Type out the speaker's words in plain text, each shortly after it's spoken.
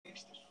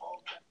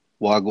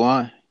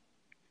Wagwan.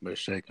 We're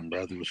shaking,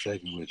 brother. We're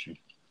shaking with you.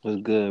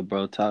 What's good,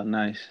 bro? Talk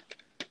nice.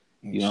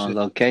 You on Shit.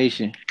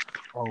 location?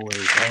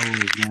 Always,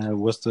 man.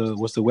 What's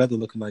the weather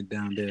looking like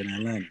down there in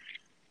Atlanta?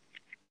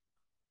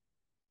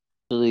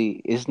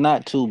 Actually, it's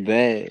not too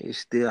bad. It's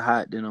still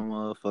hot than a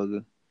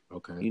motherfucker.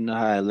 Okay. You know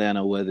how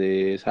Atlanta weather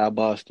is. How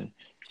Boston?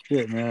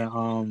 Shit,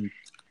 man.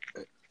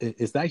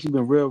 It's actually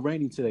been real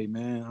rainy today,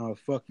 man.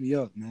 Fuck me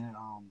up, man.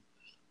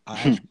 I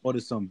actually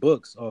ordered some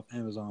books off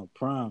Amazon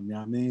Prime. You know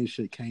what I mean?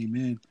 Shit came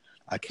in.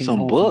 I came Some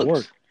home from work.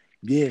 books.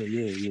 Yeah.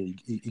 You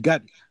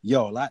got a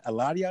lot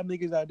of y'all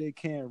niggas out there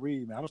can't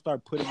read, man. I'm gonna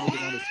start putting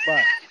niggas on the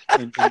spot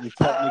and tell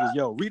niggas,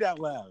 yo, read out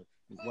loud.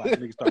 Watch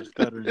niggas start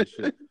stuttering and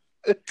shit.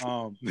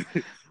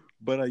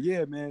 But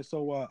yeah, man.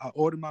 So I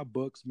ordered my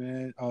books,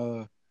 man.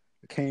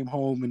 Came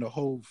home and the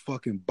whole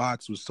fucking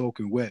box was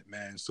soaking wet,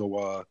 man.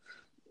 So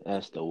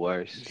That's the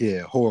worst.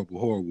 yeah,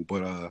 horrible.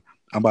 But I'm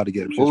about to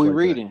get them What shits we right back.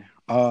 reading?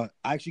 I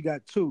actually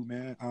got two,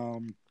 man.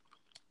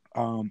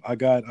 I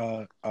got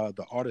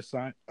the art of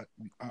science.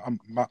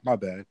 My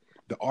bad.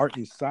 The art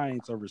and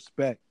science of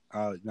respect.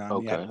 You know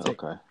what I mean?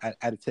 Okay. I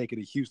had to take it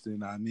to Houston. You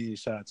know what I mean?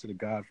 Shout out to the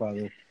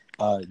Godfather,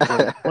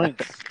 Jay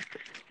Prince.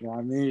 You know what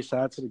I mean? Shout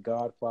out to the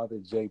Godfather,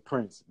 Jay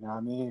Prince. You know what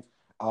I mean?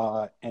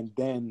 And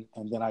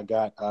then I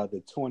got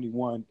the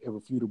 21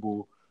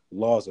 Irrefutable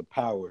Laws of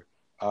Power.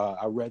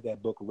 I read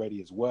that book already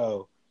as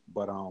well,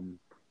 but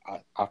I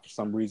for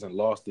some reason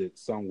lost it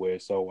somewhere.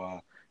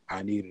 So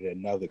I needed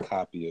another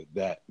copy of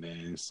that,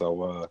 man.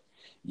 So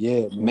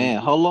yeah, Man,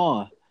 man. hold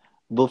on.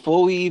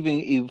 Before we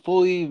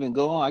even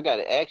go on, I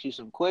gotta ask you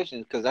some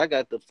questions because I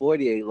got the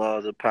 48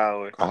 laws of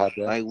power. I have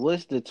that. Like,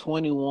 what's the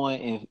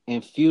 21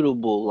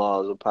 infutable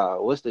laws of power?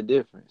 What's the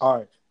difference? All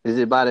right. Is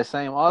it by the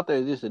same author? Or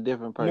is this a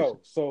different person?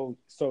 No,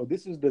 so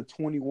this is the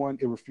 21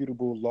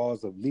 Irrefutable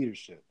Laws of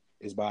Leadership.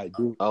 Is by a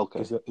dude.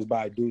 Okay. Is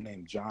by a dude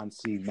named John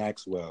C.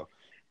 Maxwell.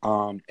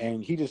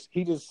 And he just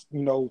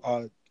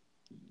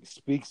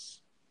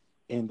speaks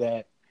in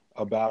that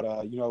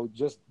about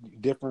just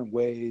different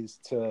ways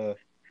to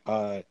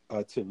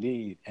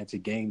lead and to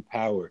gain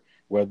power,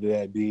 whether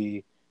that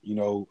be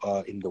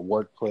in the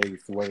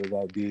workplace, whether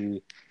that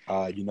be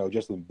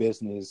just in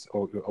business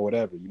or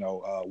whatever.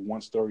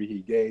 One story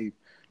he gave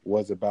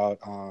was about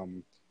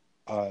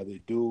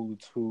the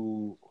dudes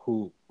who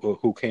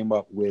came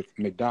up with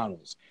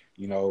McDonald's,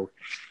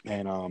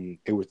 and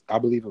I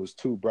believe it was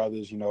two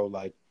brothers,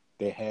 like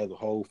they had the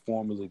whole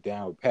formula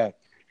down pat,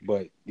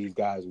 but these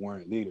guys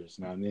weren't leaders,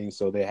 you know what I mean?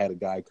 So they had a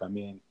guy come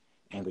in,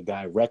 and the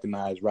guy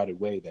recognized right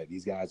away that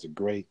these guys are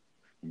great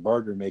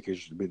burger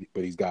makers, but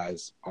these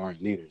guys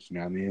aren't leaders, you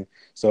know what I mean?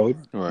 So it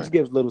just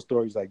gives little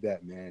stories like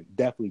that, man.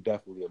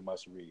 Definitely a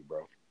must read,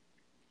 bro.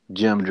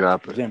 Gem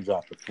dropper. Gem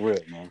dropper, for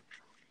real, man.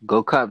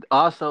 Go cop.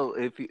 Also,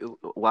 if you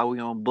while we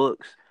on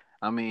books,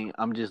 I mean,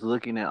 I'm just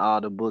looking at all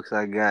the books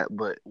I got,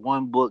 but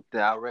one book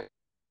that I recommend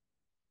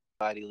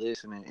everybody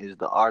listening is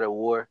The Art of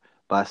War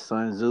by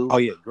Sun Tzu. Oh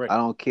yeah, great. I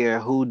don't care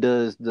who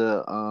does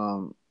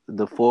the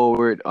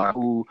forward or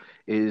who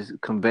is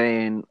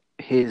conveying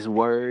his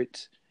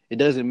words. It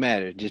doesn't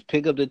matter. Just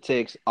pick up the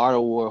text, Art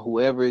of War,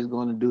 whoever is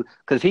going to do,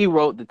 because he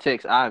wrote the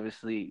text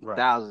obviously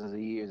thousands of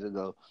years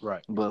ago.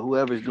 Right. But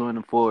whoever's doing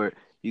the forward,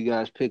 you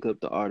guys pick up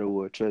the Art of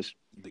War. Trust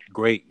me.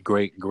 Great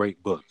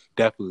book.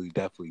 Definitely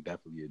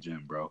a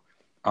gem, bro.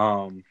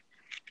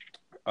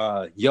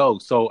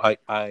 So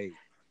I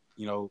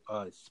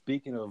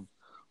speaking of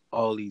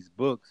all these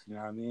books, you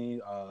know what I mean?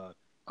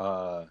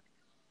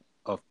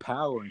 Of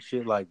power and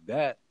shit like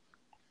that.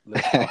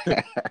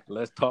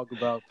 Let's talk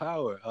about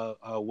power.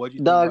 What do you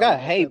think Dog, about I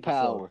last hate episode?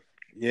 power.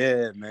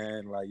 Yeah,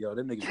 man. Like, yo,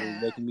 them niggas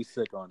really making me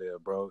sick on there,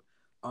 bro.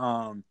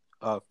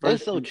 They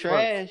First so things first.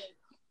 trash.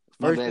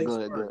 My First bad. things Go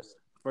ahead. first.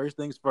 First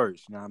things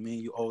first. You know what I mean?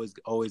 You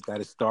always got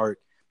to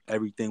start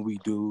everything we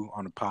do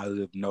on a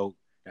positive note.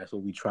 That's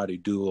what we try to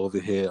do over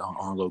here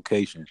on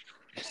location.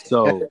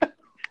 So,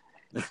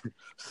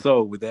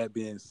 so with that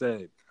being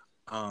said,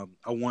 I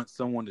want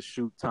someone to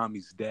shoot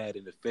Tommy's dad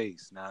in the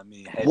face. Know what I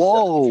mean?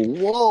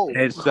 Whoa.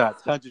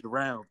 Headshots, 100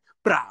 rounds.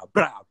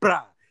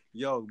 Brah.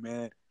 Yo,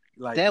 man.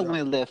 Like, That yo,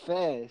 went left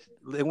fast.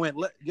 it went,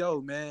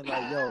 yo, man.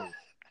 Like, yo,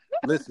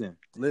 listen.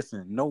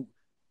 No,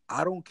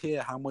 I don't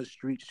care how much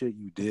street shit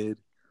you did.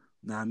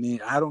 Know what I mean?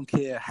 I don't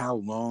care how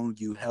long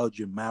you held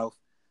your mouth,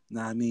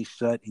 know what I mean,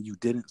 shut and you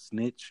didn't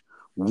snitch.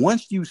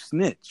 Once you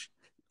snitch,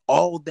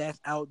 all that's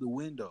out the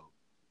window.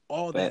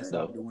 All that's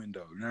out the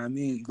window. You know what I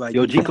mean? Like,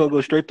 yo, Chico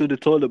go straight through the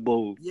toilet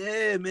bowl.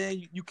 Yeah,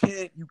 man. You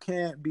can't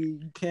be,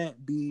 you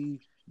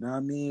know what I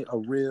mean, a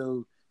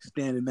real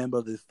standing member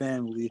of this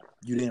family.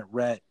 You didn't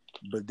rat,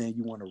 but then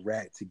you want to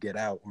rat to get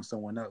out on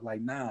someone else.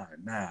 Like, nah.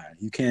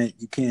 You can't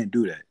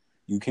do that.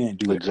 You can't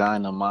do that.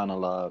 Vagina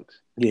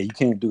monologues. Yeah, you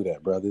can't do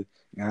that, brother.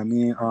 You know what I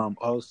mean?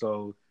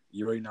 Also,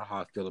 you already know how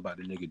I feel about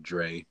the nigga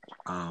Dre.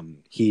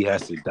 He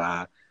has to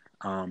die.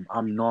 I'm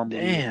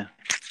normally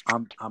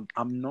I'm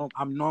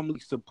normally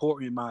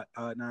supporting my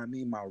know what I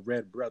mean, my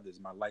red brothers,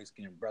 my light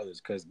skinned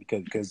brothers, because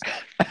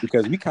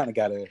we kind of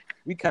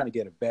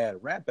get a bad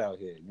rap out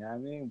here, you know what I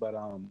mean? But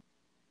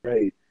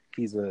Dre,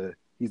 he's a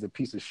he's a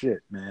piece of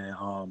shit, man.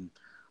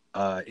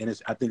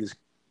 And I think it's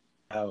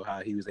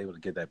how he was able to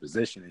get that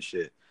position and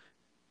shit.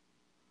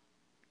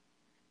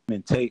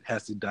 And Tate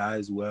has to die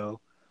as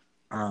well.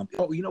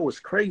 You know what's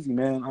crazy,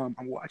 man?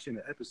 I'm watching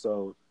the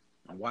episode.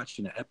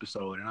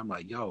 And I'm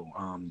like, yo,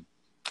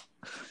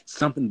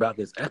 something about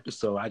this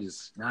episode. I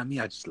just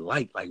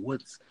like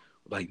what's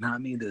like.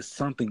 There's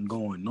something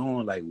going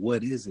on. Like,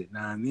 what is it?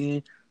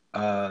 And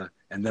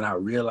then I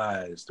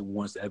realized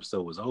once the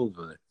episode was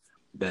over,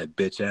 that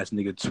bitch ass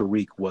nigga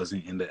Tariq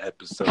wasn't in the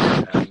episode.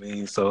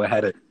 So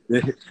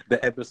the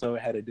episode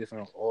had a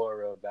different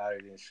aura about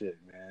it and shit,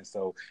 man.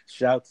 So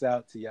shouts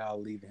out to y'all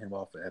leaving him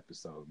off the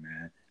episode,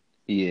 man.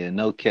 Yeah,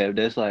 no cap.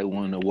 That's like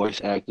one of the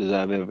worst actors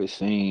I've ever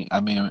seen. I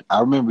mean,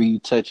 I remember you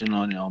touching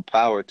on it on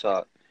Power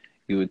Talk.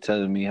 You were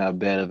telling me how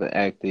bad of an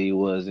actor he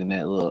was in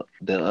the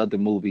other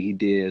movie he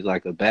did as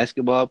like a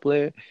basketball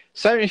player.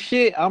 Certain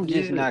shit I'm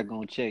just not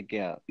gonna check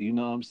out. You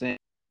know what I'm saying?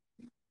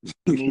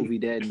 Movie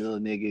that little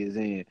nigga is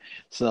in.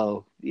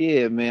 So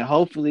yeah, man.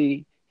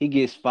 Hopefully he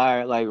gets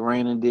fired like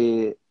Raina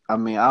did. I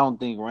mean, I don't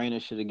think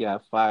Raina should have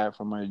got fired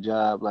from her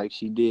job like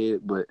she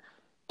did, but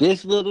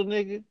this little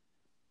nigga,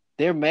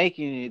 they're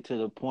making it to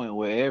the point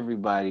where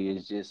everybody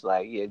is just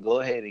like, yeah,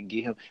 go ahead and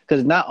get him.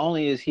 Because not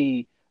only is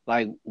he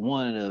like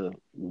one of the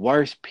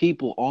worst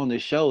people on the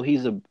show,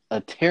 he's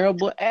a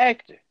terrible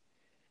actor.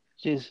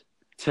 Just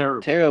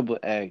terrible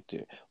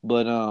actor.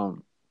 But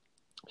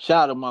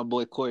shout out to my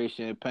boy Corey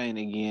Champagne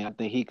again. I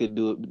think he could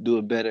do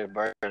a better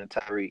version of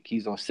Tyreek.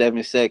 He's on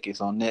 7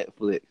 Seconds on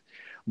Netflix.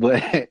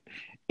 But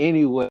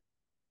anyway,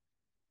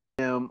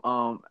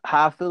 how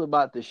I feel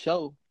about the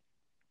show,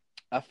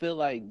 I feel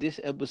like this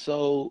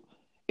episode,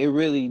 it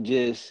really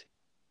just,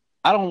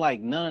 I don't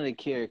like none of the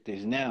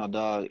characters now,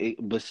 dog.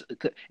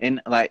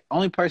 And like,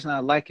 only person I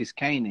like is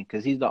Kanan,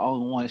 because he's the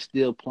only one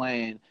still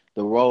playing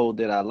the role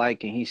that I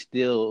like, and he's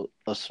still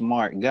a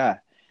smart guy.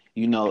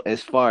 You know,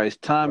 as far as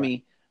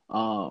Tommy,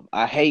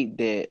 I hate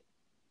that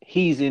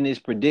he's in this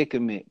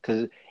predicament,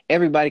 because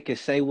everybody can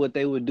say what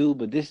they would do,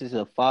 but this is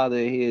a father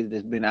of his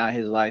that's been out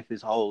his life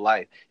his whole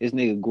life. This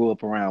nigga grew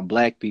up around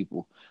black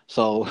people.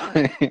 So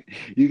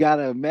you got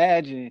to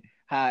imagine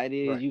how it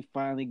is. Right. You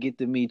finally get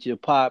to meet your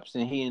pops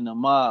and he in the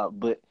mob,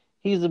 but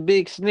he's a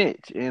big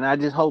snitch. And I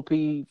just hope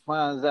he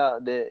finds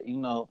out that, you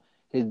know,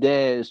 his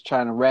dad is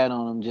trying to rat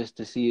on him just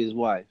to see his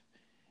wife.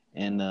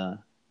 And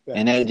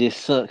that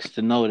just sucks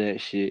to know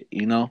that shit,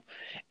 you know?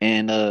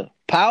 And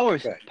Power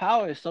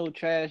is so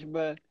trash,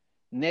 bro.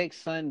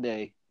 Next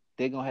Sunday,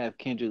 they're going to have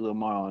Kendrick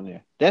Lamar on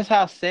there. That's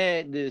how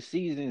sad the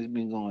season's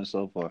been going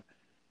so far.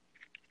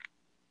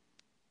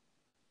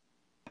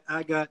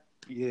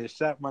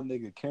 Shout my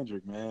nigga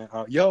Kendrick, man.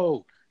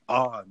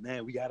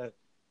 Man, we gotta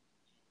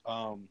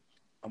I'm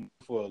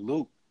for a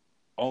loop.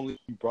 Only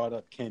brought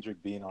up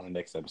Kendrick being on the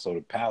next episode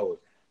of Power.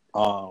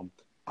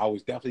 I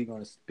was definitely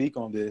gonna speak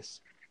on this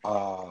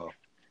for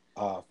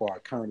our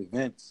current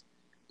events.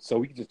 So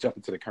we can just jump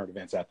into the current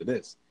events after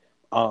this.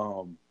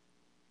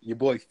 Your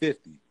boy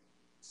 50.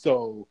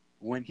 So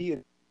when he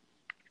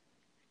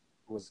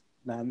was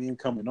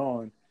coming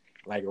on,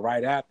 like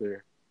right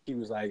after, he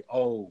was like,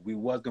 "Oh, we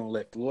was gonna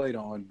let Floyd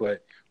on,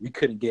 but we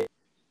couldn't get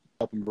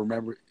up and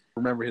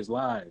remember his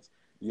lines."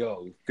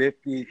 Yo,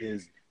 50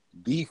 is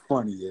the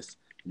funniest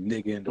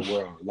nigga in the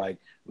world.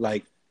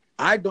 Like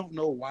I don't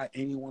know why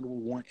anyone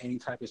would want any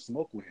type of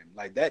smoke with him.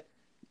 Like that,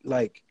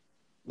 like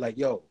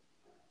yo,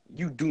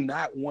 you do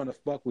not want to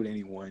fuck with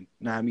anyone.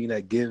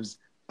 That gives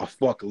a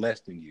fuck less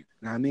than you.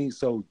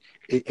 So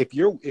if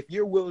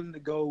you're willing to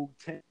go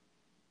 10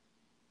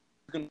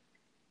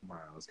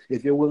 miles,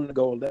 if you're willing to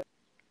go 11,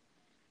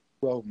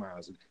 12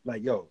 miles.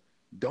 Like, yo,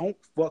 don't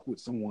fuck with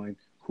someone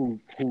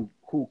who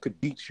could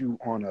beat you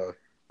on a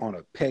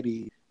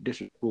petty,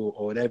 disrespectful,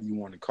 or whatever you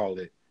want to call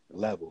it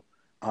level.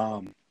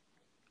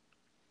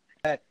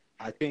 That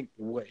I think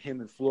what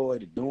him and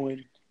Floyd are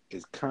doing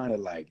is kind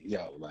of like,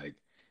 yo, like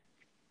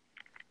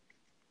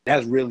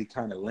that's really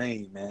kind of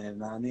lame, man.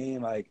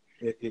 Like,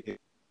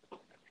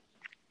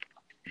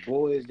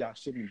 boys, y'all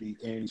shouldn't be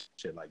in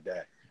shit like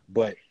that.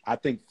 But I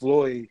think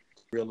Floyd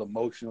real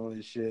emotional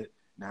and shit.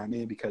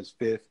 Because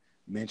Fifth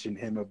mentioned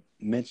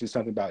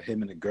something about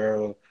him and the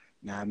girl.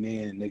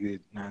 Nigga.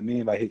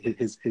 Like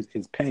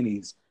his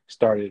pennies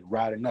started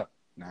riding up.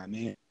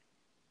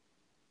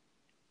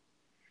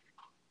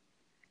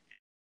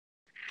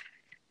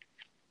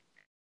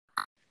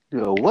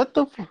 Yo, what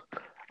the?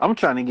 I'm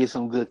trying to get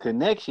some good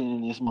connection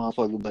in this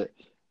motherfucker, but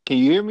can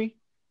you hear me?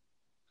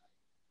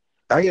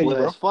 I hear you,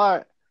 bro. As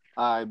far,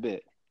 I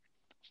bet.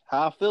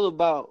 How I feel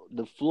about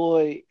the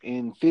Floyd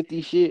and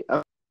 50 shit.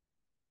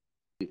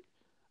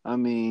 I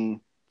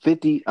mean,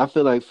 50. I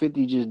feel like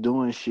 50 just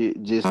doing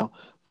shit just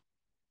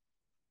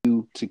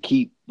to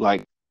keep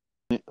like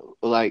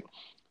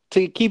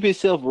to keep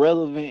itself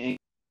relevant and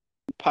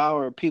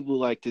empower people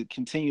like to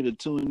continue to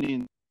tune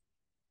in.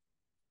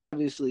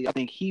 Obviously, I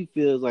think he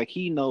feels like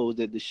he knows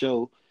that the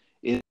show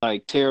is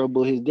like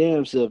terrible his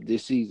damn self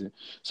this season.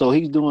 So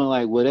he's doing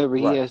like whatever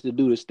he has to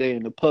do to stay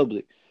in the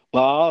public. But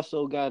I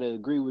also gotta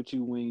agree with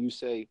you when you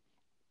say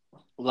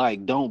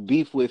like don't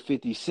beef with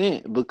 50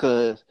 Cent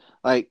because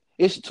like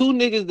it's two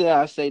niggas that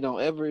I say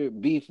don't ever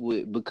beef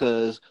with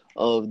because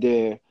of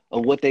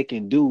what they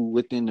can do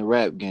within the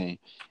rap game.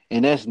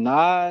 And that's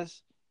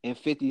Nas and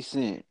 50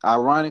 Cent.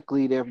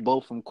 Ironically, they're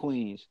both from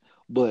Queens.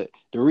 But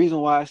the reason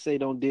why I say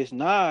don't diss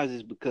Nas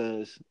is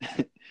because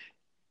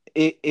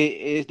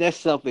it that's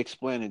self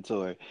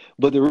explanatory.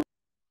 But the reason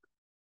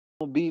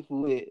I don't beef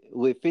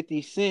with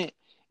 50 Cent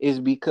is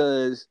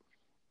because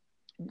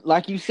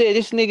like you said,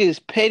 this nigga is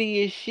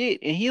petty as shit,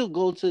 and he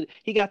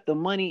got the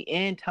money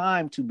and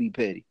time to be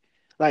petty.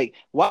 Like,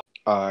 why?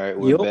 All right,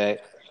 we're Yup. back.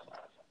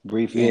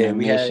 Brief Yeah,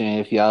 intermission.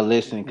 If y'all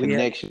listen, we had.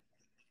 connection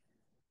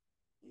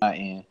not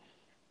in.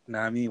 Know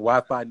what I mean?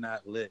 Wi-Fi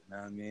not lit. Know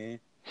what I mean?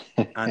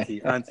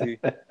 Auntie.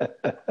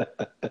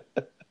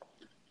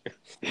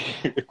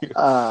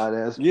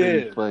 That's pretty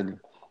Yeah, funny.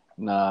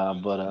 Nah,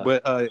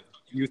 but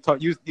you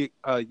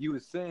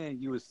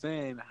was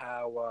saying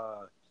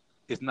how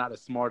it's not a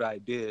smart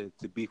idea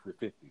to beef with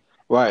 50.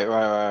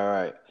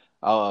 right.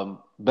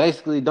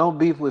 Basically, don't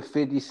beef with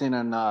 50 Cent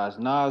or Nas.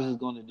 Nas is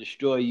going to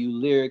destroy you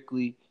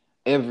lyrically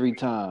every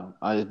time.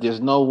 There's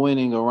no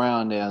winning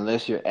around there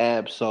unless you're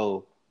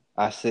Ab-Soul.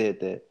 I said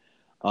that.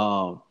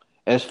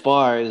 As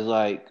far as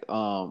like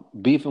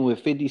beefing with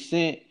 50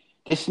 Cent,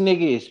 this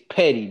nigga is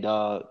petty,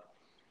 dog.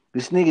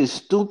 This nigga is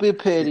stupid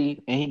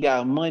petty and he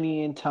got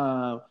money and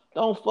time.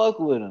 Don't fuck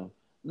with him.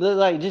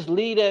 Like, just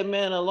leave that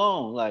man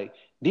alone. Like,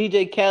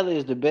 DJ Khaled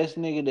is the best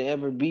nigga to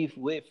ever beef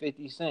with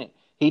 50 Cent.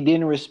 He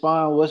didn't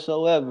respond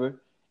whatsoever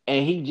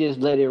and he just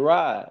let it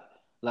ride.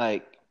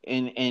 Like,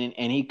 and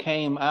he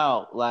came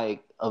out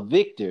like a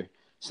victor.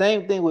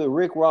 Same thing with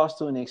Rick Ross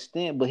to an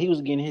extent, but he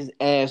was getting his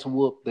ass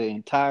whooped the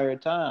entire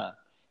time.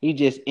 He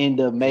just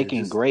ended up Yeah,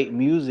 making great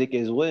music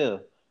as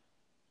well.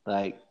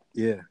 Like,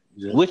 yeah,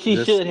 which he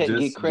should get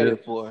just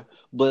credit for.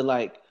 But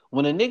like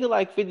when a nigga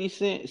like 50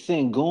 Cent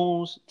send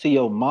goons to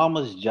your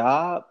mama's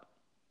job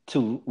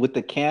to with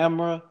the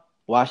camera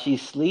while she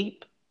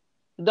sleep,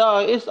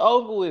 dog, it's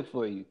over with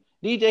for you.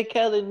 DJ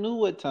Khaled knew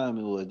what time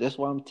it was. That's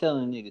why I'm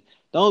telling niggas.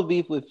 Don't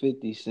beef with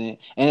 50 Cent.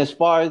 And as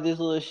far as this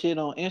little shit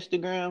on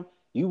Instagram,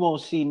 you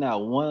won't see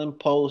not one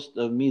post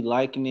of me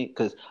liking it.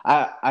 Cause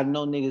I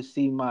know niggas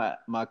see my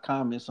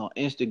comments on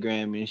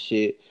Instagram and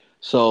shit.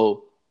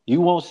 So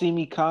you won't see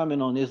me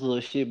comment on this little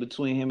shit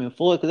between him and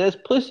Floyd, cause that's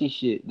pussy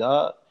shit,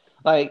 dog.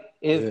 Like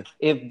yeah,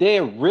 if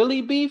they're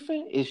really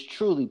beefing, it's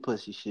truly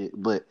pussy shit.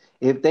 But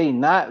if they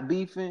not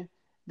beefing,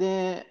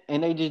 then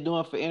and they just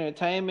doing for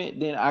entertainment,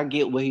 then I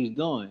get what he's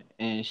doing.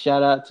 And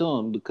shout out to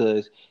him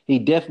because he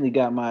definitely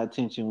got my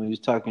attention when he was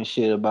talking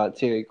shit about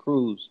Terry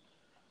Crews.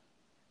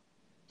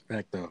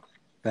 fact though,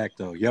 fact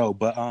though. Yo,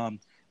 but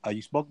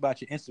you spoke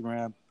about your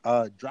Instagram.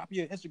 Drop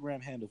your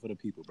Instagram handle for the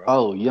people, bro.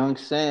 Oh, Young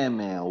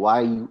Sandman,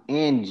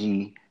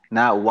 YUNG,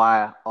 not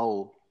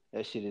YO.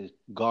 That shit is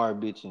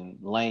garbage and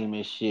lame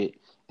as shit.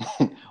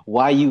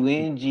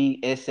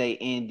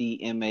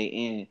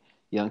 YUNGSANDMAN,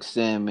 Young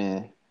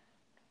Sandman.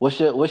 What's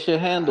your All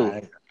handle?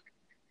 right.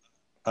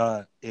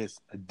 It's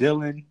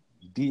Dylan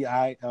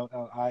DILLIN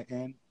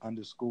 _R.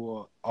 You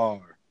know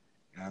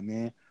what I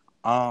mean?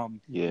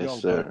 Yes, Yo,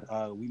 but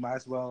sir. we might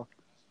as well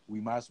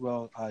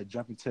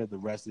jump into the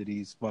rest of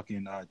these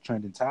fucking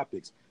trending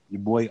topics. Your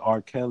boy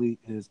R. Kelly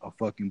is a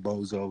fucking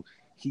bozo.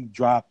 He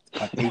dropped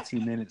an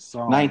 18-minute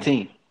song,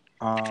 19.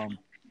 um,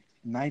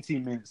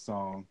 19-minute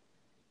song.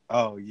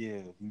 Oh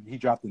yeah, he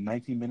dropped a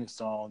 19-minute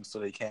song, so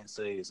they can't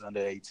say it's under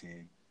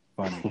 18.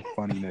 Funny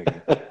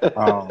nigga.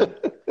 Um,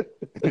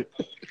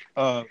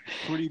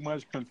 pretty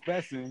much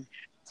confessing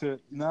to,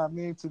 you know what I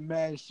mean, to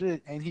mad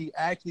shit, and he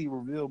actually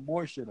revealed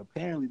more shit.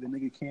 Apparently, the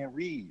nigga can't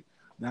read. You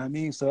know what I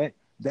mean? So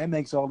that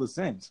makes all the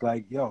sense.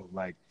 Like, yo,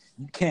 like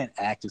you can't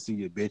act to see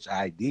your bitch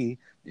ID.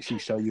 If she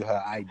show you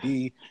her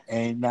ID,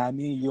 and you know what I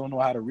mean, you don't know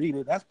how to read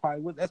it. That's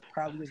probably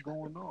what's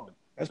going on.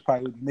 That's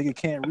probably what the nigga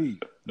can't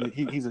read.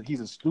 He's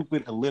a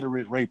stupid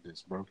illiterate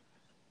rapist, bro.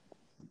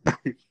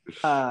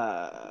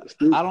 I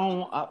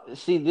don't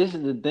see. This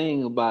is the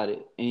thing about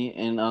it,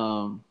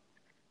 and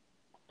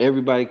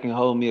everybody can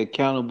hold me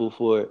accountable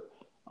for it.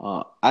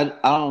 I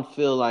don't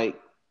feel like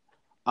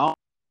I don't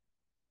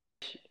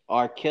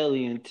R.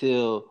 Kelly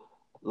until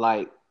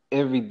like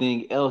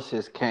everything else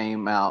has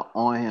came out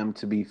on him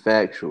to be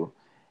factual,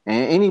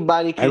 and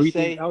anybody can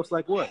Everything say, else,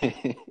 like what?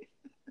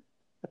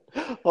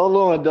 "Hold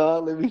on,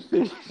 dog, let me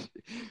finish."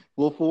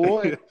 Well, for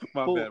one,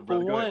 My for bad, for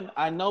brother. Go ahead. one,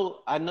 I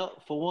know.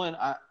 For one,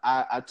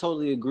 I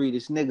totally agree.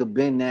 This nigga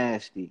been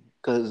nasty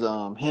because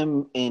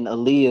him and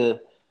Aaliyah,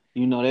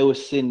 you know, they were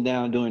sitting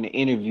down during the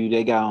interview.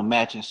 They got on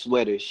matching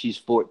sweaters. She's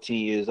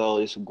 14 years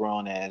old. It's a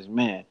grown ass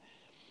man.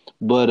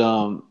 But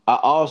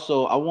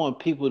I want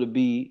people to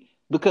be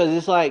because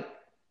it's like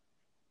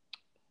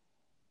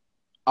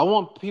I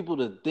want people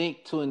to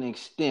think to an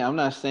extent. I'm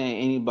not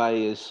saying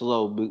anybody is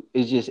slow, but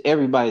it's just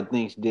everybody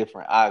thinks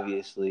different.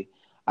 Obviously,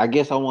 I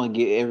guess I want to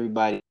get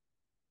everybody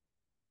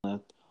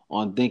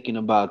on thinking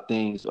about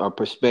things or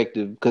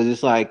perspective because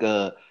it's like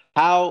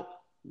how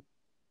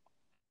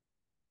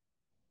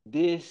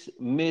this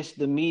missed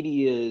the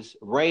media's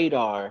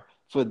radar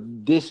for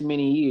this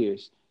many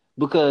years.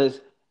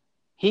 because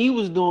he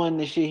was doing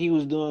the shit he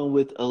was doing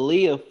with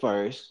Aaliyah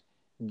first.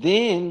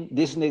 Then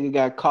this nigga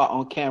got caught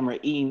on camera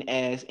eating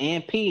ass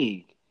and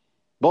peeing.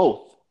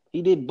 Both.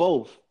 He did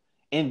both.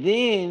 And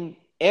then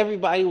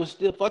everybody was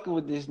still fucking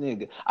with this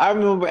nigga. I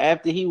remember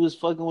after he was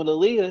fucking with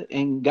Aaliyah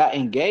and got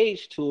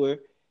engaged to her,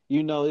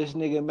 this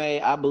nigga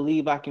made I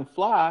Believe I Can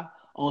Fly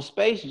on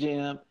Space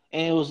Jam.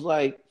 And it was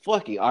like,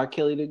 fuck it, R.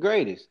 Kelly the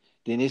greatest.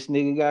 Then this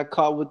nigga got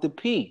caught with the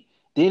P.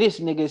 Then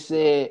this nigga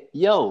said,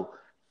 yo,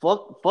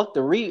 fuck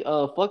the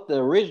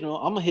original.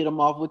 I'm gonna hit him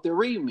off with the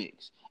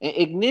remix. And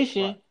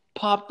Ignition Right.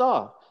 popped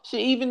off.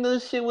 Shit, even the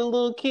shit with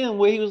Lil Kim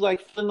where he was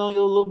like feeling on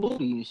your little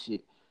booty and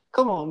shit.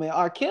 Come on, man.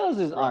 Arkells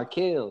is Right.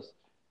 Arkells.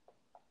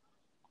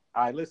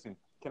 All right, listen.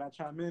 Can I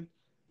chime in?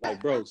 Like,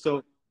 bro.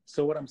 So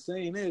what I'm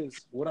saying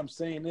is,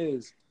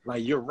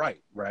 like, you're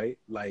right, right?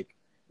 Like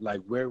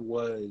where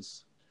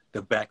was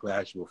the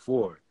backlash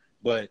before?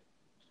 But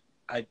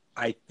I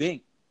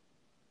think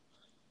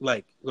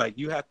like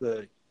you have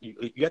to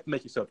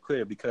make yourself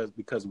clear because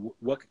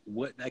what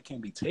that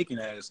can be taken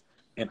as,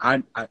 and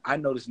I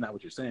know this is not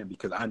what you're saying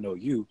because I know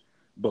you,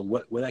 but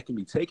what that can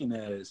be taken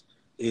as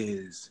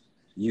is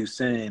you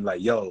saying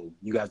like, yo,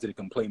 you guys didn't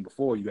complain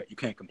before, you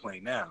can't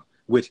complain now,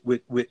 which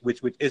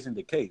isn't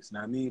the case.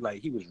 Now I mean,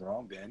 like, he was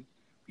wrong then,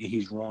 and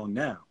he's wrong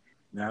now.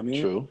 You know what I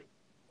mean? True.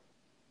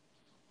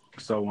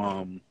 So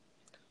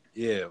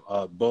yeah,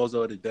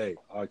 Bozo of the day,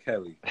 R.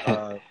 Kelly.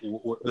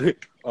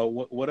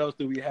 What else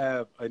do we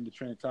have in the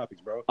trending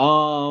topics, bro?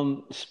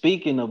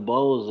 Speaking of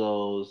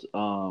bozos,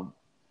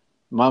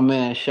 my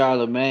man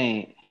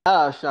Charlemagne.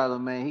 Shout out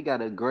Charlemagne. He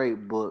got a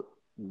great book.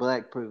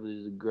 Black Privilege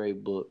is a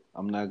great book.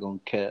 I'm not gonna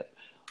cap.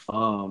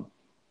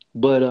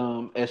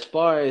 But as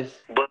far as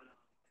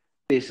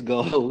this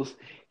goes,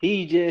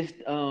 he just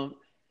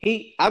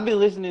I've been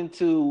listening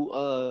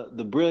to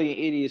the Brilliant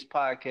Idiots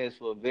podcast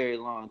for a very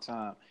long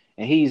time,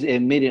 and he's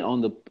admitted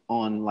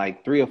on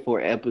like 3 or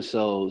 4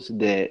 episodes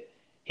that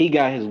he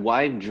got his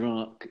wife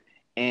drunk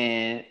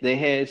and they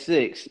had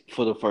sex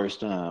for the first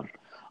time.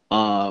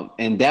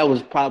 And that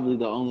was probably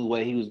the only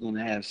way he was going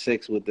to have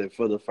sex with her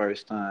for the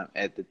first time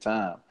at the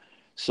time.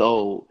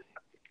 So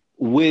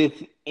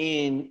with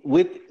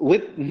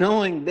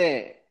knowing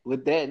that,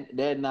 with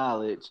that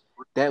knowledge,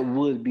 that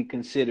would be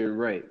considered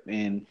rape,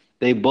 and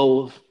they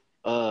both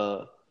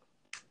spoke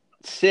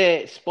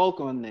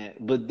on that.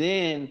 But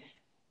then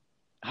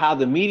how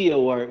the media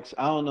works,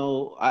 I don't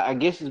know. I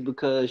guess it's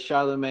because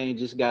Charlemagne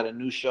just got a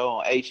new show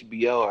on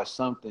HBO or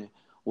something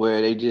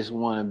where they just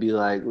want to be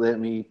like, let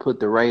me put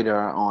the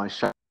radar on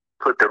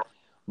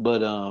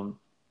but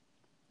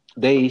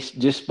they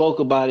just spoke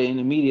about it in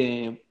the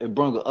media and it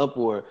brought an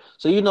uproar.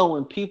 So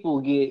when people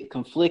get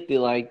conflicted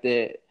like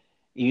that,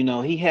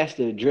 he has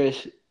to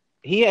address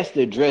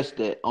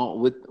that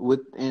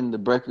within the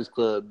Breakfast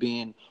Club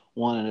being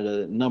one of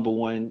the number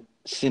one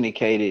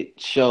syndicated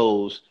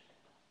shows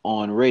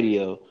on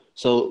radio.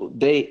 So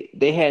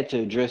they had to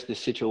address the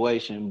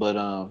situation, but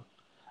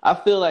I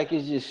feel like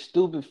it's just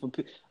stupid for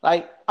people.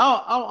 Like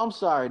I'm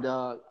sorry,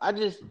 dog. I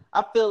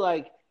feel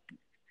like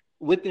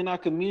within our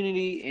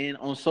community and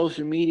on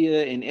social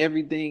media and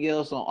everything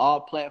else on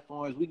all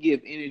platforms, we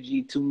give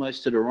energy too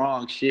much to the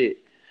wrong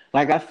shit.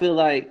 Like I feel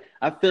like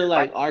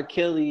R.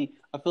 Kelly.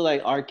 I feel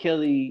like R.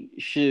 Kelly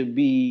should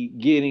be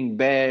getting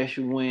bashed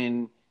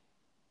when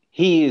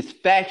he is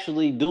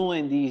factually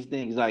doing these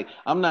things. Like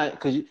I'm not,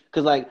 cause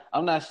like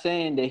I'm not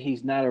saying that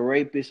he's not a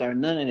rapist or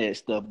none of that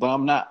stuff, but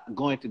I'm not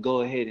going to go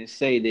ahead and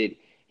say that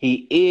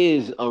he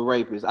is a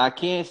rapist. I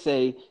can't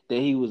say that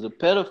he was a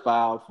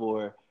pedophile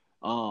for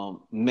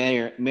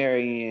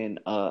marrying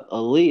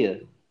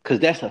Aaliyah, cause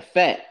that's a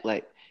fact.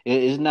 Like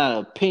it's not an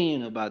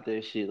opinion about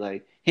that shit.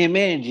 Like him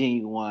and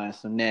Genuine,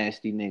 some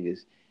nasty niggas,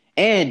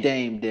 and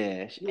Dame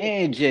Dash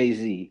and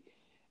Jay-Z.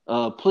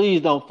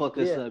 Please don't fuck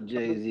us up,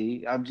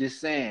 Jay-Z. I'm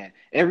just saying.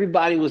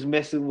 Everybody was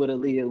messing with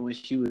Aaliyah when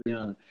she was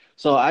young.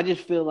 So I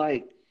just feel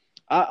like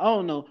I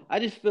don't know.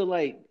 I feel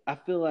like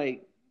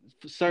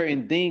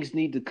certain things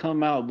need to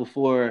come out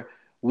before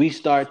we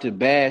start to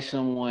bash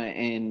someone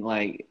and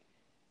like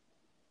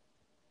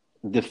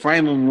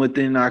defame them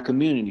within our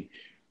community.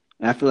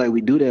 And I feel like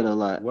we do that a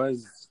lot.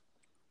 Was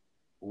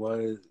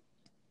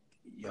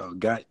yo,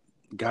 God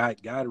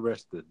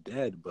rest the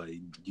dead, but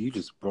you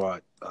just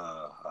brought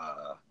a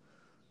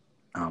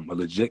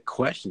legit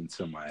question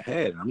to my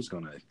head. I'm just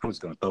gonna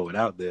throw it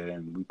out there,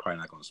 and we probably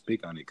not gonna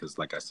speak on it because,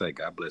 like I said,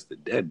 God bless the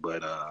dead.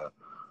 But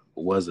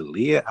was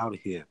Aaliyah out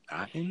here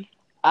thotting?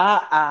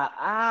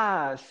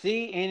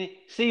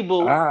 See,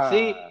 boo.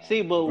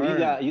 See, boo.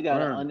 You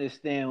gotta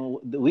understand.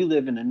 We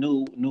live in a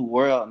new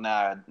world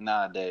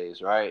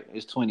nowadays, right?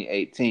 It's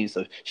 2018,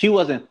 so she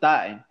wasn't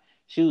thotting.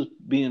 She was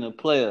being a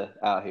player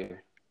out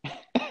here.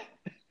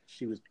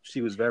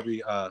 She was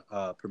very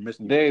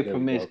promiscuous. Very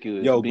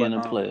promiscuous, yo, being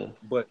a player.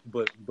 But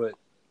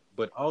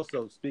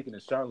also speaking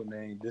of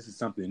Charlemagne, this is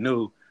something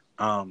new.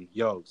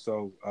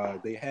 So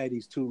they had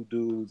these two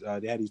dudes.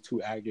 They had these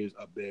two actors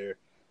up there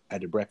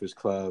at the Breakfast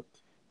Club.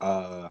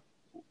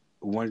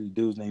 One of the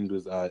dudes' names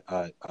was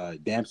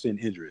Damson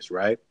Idris,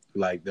 right?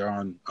 Like they're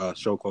on a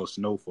show called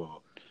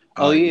Snowfall.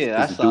 Oh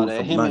yeah, I Is a saw dude that.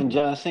 from Him and London.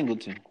 John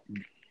Singleton.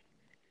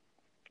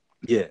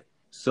 Yeah.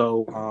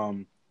 So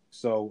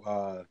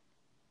so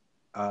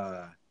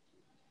uh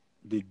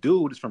the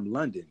dude is from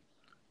London.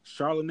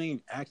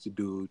 Charlemagne asked the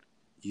dude,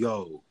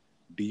 "Yo,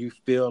 do you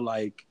feel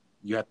like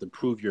you have to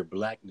prove your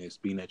blackness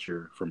being that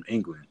you're from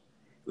England?"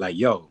 Like,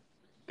 yo,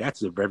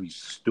 that's a very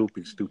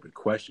stupid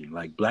question.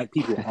 Like, black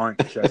people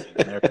aren't just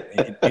in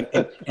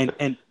America.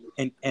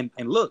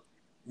 And look,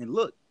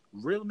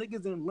 real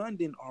niggas in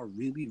London are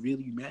really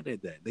mad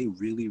at that. They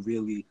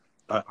really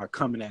are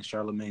coming at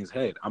Charlemagne's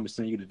head. I'm gonna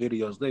send you the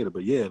videos later,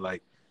 but yeah,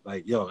 like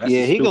yo, that's a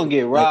Yeah, he gonna stupid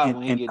get like robbed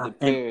when he get to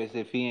Paris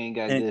if he ain't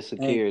got and good and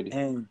security.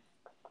 and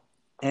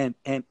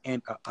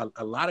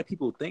a lot of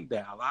people think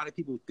that. A lot of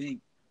people think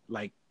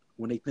like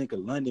when they think of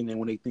London and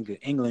when they think of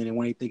England and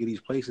when they think of these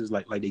places,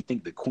 like they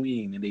think the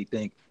Queen and they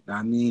think,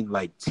 I mean,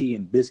 like tea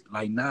and biscuit.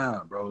 Like,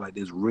 nah, bro. Like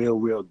there's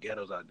real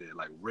ghettos out there.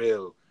 Like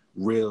real.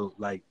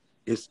 Like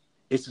it's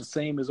the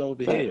same as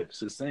over here. It's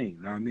the same.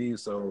 You know what I mean?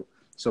 So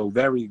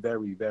very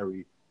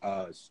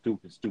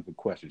stupid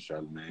question,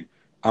 Charlemagne.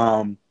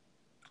 Um,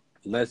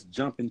 let's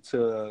jump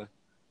into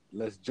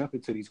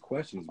these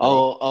questions,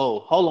 bro.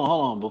 Hold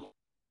on. Before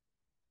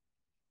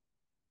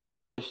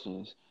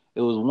questions,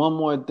 it was one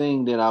more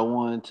thing that I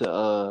wanted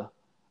to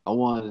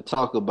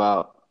talk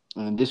about,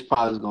 and this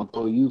probably is gonna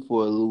throw you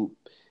for a loop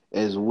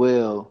as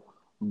well.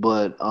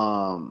 But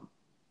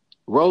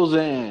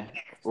Roseanne,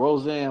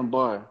 Roseanne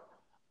Barr.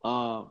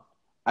 Um,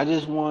 I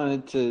just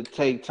wanted to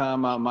take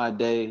time out my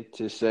day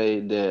to say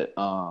that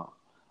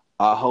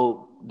I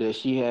hope that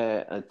she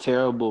had a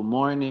terrible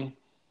morning,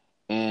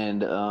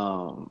 and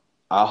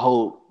I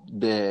hope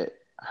that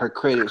her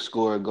credit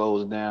score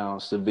goes down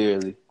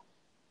severely.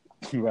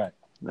 Right.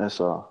 That's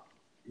all.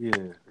 Yeah,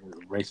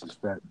 racist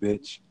fat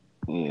bitch.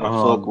 Yeah,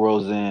 fuck Um,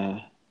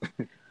 Roseanne.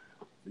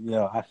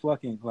 yeah, I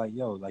fucking like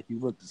yo, like you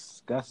look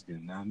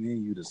disgusting. I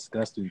mean, you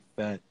disgusting,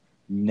 fat,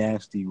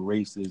 nasty,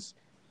 racist,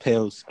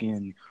 pale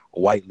skinned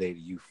white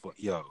lady.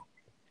 Yo,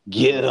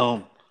 Get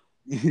whatever,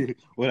 him.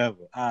 whatever.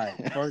 All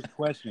right, first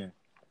question.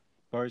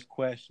 First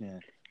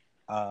question.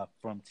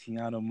 From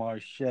Tiana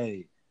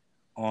Marche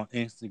on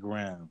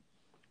Instagram.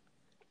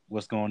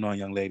 What's going on,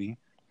 young lady?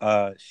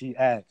 She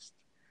asked,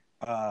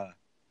 uh,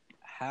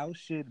 how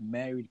should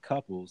married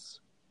couples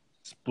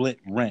split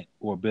rent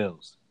or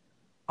bills?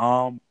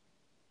 Um,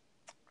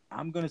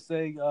 I'm gonna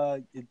say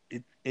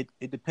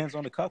it depends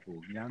on the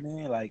couple. You know what I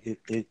mean? Like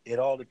it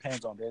all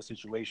depends on their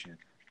situation.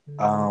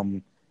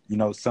 Um, you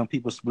know, some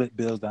people split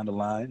bills down the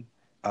line.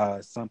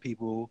 Some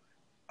people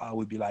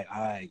would be like,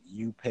 all right,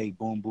 you pay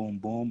boom, I'm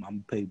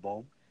gonna pay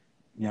boom.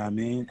 You know what I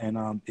mean?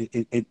 And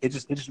it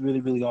just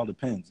really all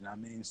depends. You know what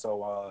I mean?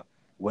 So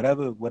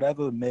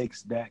whatever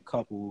makes that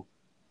couple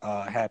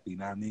happy, you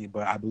know what I mean?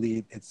 But I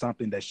believe it's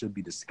something that should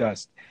be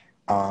discussed.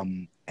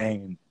 And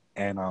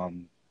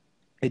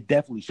it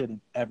definitely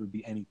shouldn't ever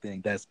be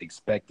anything that's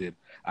expected.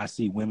 I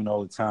see women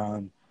all the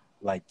time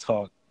like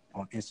talk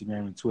on Instagram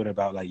and Twitter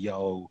about like,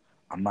 yo,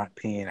 I'm not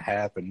paying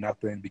half or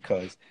nothing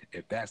because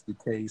if that's the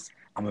case,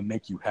 I'm gonna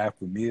make you half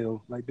the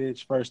meal. Like,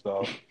 bitch, first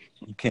off,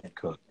 you can't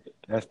cook.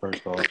 That's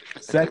first off.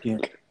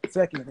 Second,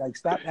 like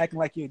stop acting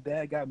like your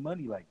dad got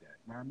money like that.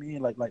 You know what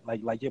I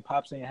mean? Like your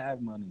pops ain't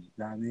have money. You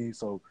know what I mean?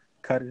 So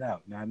cut it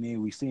out. You know what I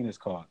mean? We seen this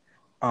card.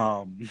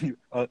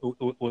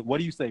 What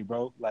do you say,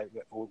 bro?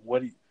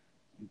 What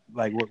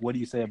do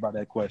you say about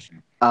that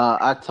question?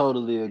 I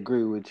totally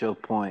agree with your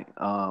point.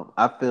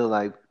 I feel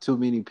like too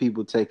many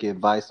people take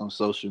advice on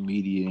social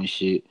media and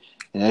shit,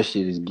 and that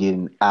shit is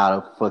getting out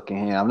of fucking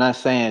hand. I'm not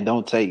saying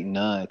don't take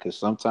none, because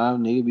sometimes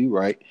nigga be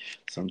right,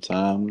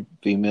 sometimes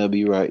female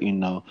be right, you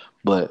know.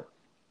 But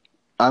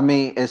I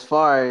mean, as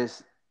far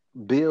as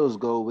bills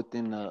go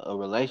within a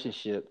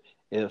relationship,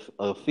 if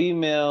a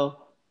female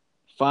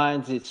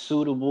finds it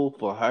suitable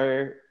for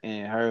her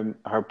and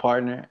her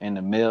partner, and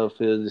the male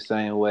feels the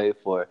same way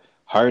for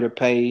her to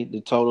pay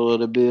the total of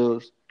the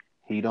bills,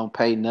 he don't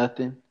pay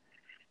nothing.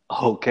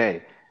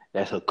 Okay,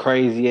 that's a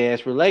crazy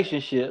ass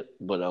relationship,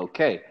 but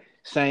okay.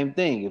 Same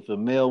thing. If a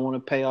male want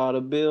to pay all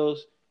the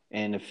bills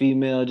and the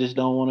female just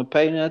don't want to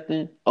pay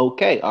nothing,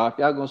 okay. Or if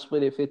y'all gonna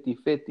split it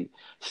 50-50,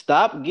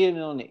 stop getting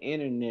on the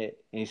internet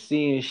and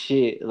seeing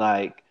shit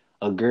like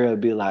a girl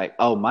be like,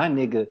 "Oh, my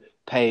nigga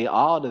paid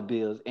all the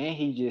bills and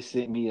he just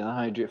sent me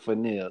 100 for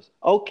nails."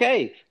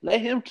 Okay,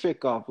 let him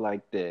trick off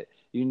like that.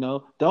 You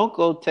know, don't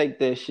go take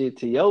that shit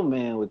to your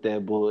man with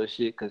that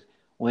bullshit. Cause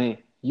when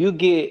you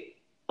get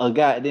a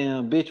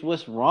goddamn bitch,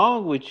 what's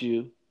wrong with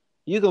you?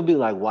 You're gonna be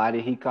like, why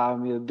did he call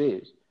me a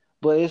bitch?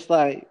 But it's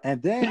like,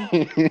 And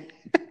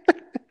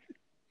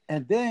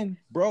then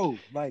bro,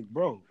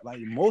 like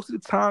most of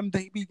the time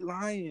they be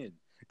lying.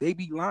 They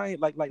be lying.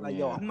 Like yo,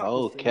 yeah, I'm not gonna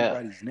whole say cap,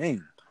 anybody's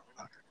name.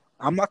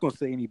 I'm not gonna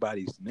say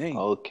anybody's name.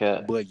 whole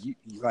cap. But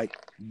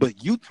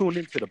you tune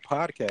into the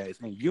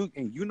podcast and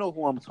you know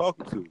who I'm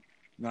talking to. You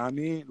know what I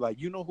mean? Like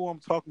you know who I'm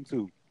talking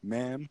to,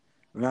 ma'am.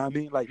 You know what I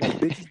mean? Like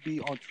bitches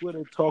be on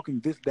Twitter talking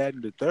this, that,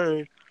 and the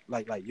third. Yo,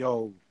 you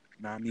know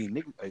what I mean?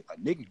 Nigga, a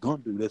nigga gonna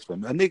do this for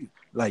me. A nigga,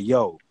 like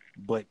yo,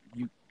 but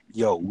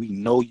yo, we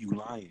know you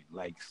lying.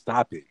 Like,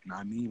 stop it. You know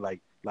what I mean?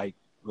 Like,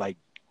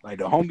 like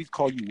the homies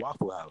call you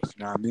Waffle House.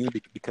 You know what I mean?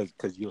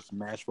 Because you'll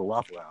smash for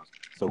Waffle House.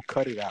 So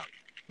cut it out.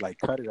 Like,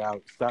 cut it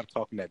out. Stop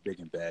talking that big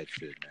and bad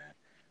shit, man.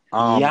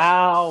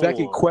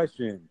 Second Yo,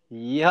 question.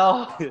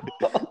 yo.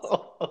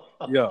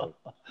 Yo,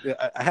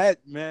 I had,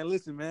 man.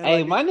 Listen, man. Hey,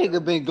 Like, my you nigga know,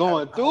 been be out of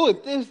going through pocket.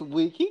 it this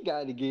week. He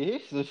got to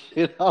get his some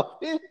shit off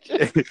his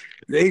chest.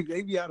 They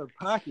be out of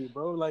pocket,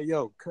 bro. Like,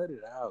 yo, cut it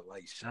out.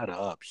 Like, shut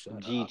up, shut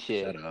G up,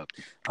 check. shut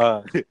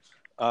up.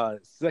 Uh,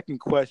 second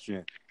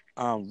question.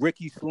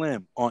 Ricky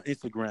Slim on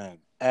Instagram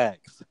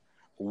asks,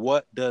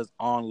 "What does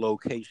on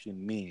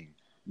location mean?"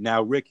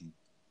 Now, Ricky.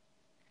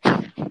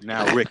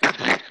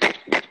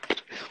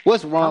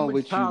 What's How wrong much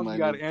with you, time my you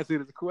got nigga? to answer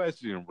this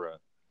question, bro?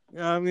 You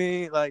know what I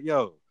mean? Like,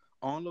 yo,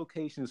 on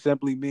location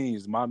simply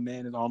means my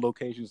man is on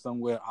location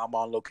somewhere. I'm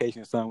on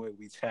location somewhere.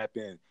 We tap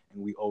in and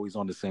we always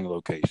on the same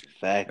location.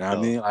 You know what I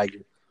Facto. mean? Like,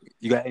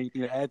 you got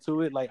anything to add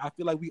to it? Like, I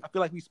feel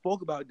like we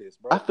spoke about this,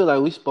 I bro. feel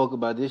like we spoke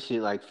about this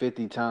shit like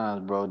 50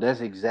 times, bro.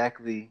 That's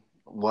exactly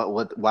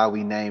why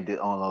we named it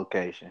on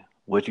location.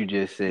 What you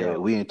just said. Yo,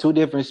 We in two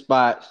different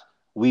spots.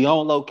 We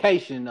on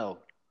location though.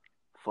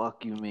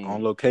 Fuck you on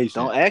mean.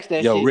 location. Don't ask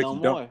that Yo, shit no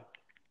Ricky, don't. more.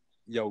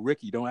 Yo,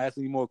 Ricky, don't ask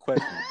any more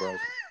questions, bro.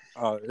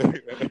 Uh,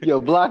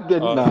 Yo, block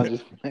that. uh, No, I'm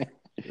just playing.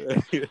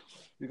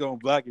 you're gonna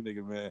block a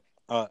nigga, man.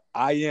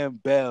 I am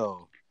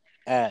Bell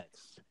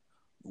asks,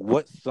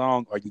 what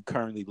song are you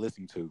currently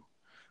listening to?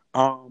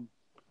 Um,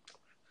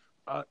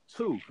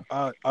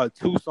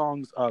 two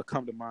songs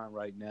come to mind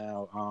right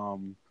now.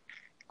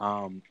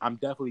 I'm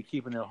definitely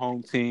keeping it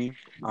home team.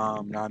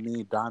 Know what I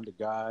mean, Dime the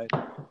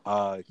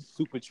God,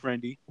 super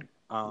trendy.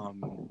 Know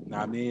what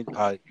I mean,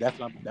 that's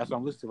what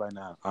I'm listening to right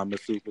now. I'm a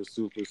super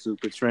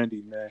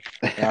trendy man.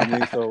 Know what I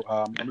mean, so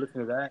I'm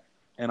listening to that,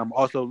 and I'm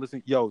also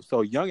listening. Yo,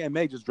 so Young and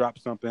May just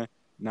dropped something.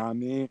 Know what I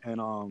mean, and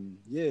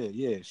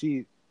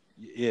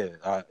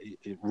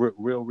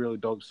real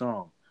dope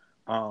song.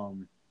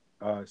 Um,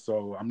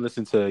 so I'm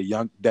listening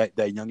to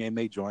that Young and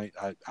May joint.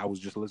 I was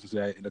just listening to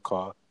that in the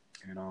car,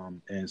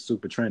 and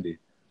super trendy,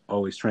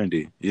 always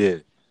trendy. Yeah,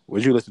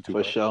 what'd you listen to,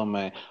 For bro? sure,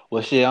 man.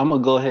 Well, shit, I'm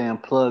gonna go ahead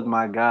and plug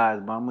my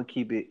guys, but I'm gonna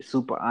keep it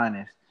super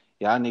honest.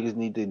 Y'all niggas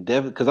need to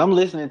definitely, cause I'm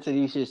listening to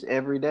these shits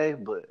every day,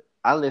 but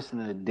I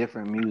listen to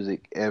different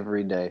music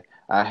every day.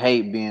 I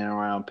hate being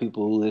around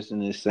people who listen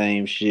to the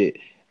same shit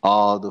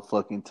all the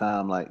fucking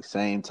time, like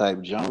same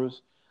type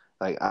genres.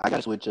 Like I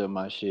gotta switch up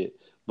my shit.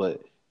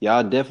 But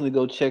y'all definitely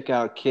go check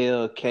out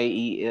Kel,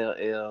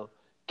 Kell,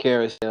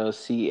 Carousel,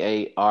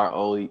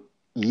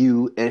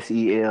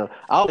 Carousel.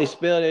 I always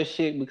spell that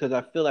shit because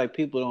I feel like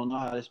people don't know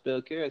how to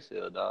spell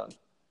carousel, dog.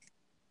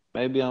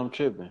 Maybe I'm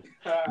tripping.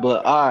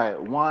 But all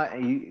right,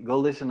 you go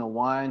listen to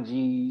Wine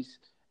G's.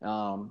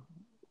 Um,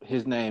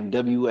 his name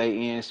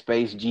WAN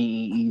space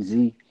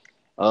GEEZ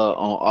on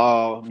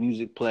all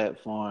music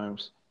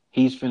platforms.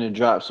 He's finna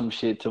drop some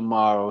shit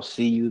tomorrow.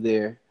 See you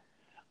there.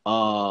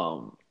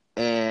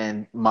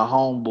 And my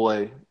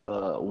homeboy,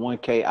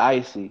 1K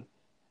Icy.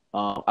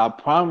 I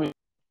promise.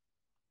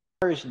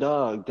 First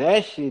dog,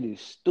 that shit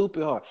is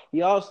stupid hard.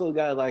 He also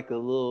got like a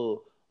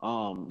little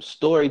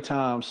story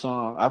time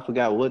song. I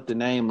forgot what the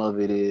name of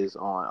it is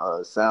on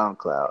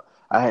SoundCloud.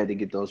 I had to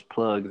get those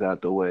plugs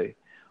out the way.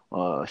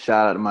 Shout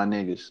out to my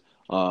niggas.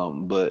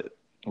 But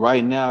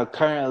right now,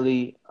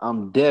 currently,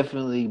 I'm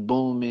definitely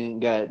booming.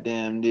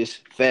 Goddamn, this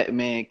Fat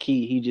Man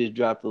Key. He just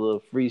dropped a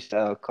little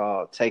freestyle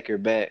called "Take Her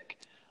Back."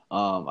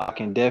 I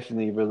can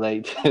definitely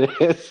relate to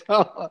this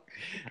song.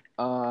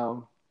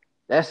 Um,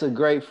 that's a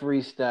great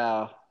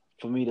freestyle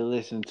for me to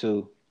listen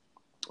to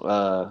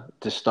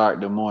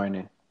start the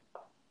morning.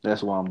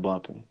 That's why I'm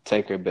bumping.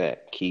 Take her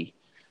back, Key.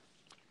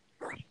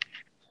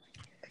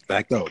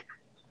 Facto,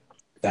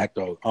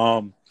 facto.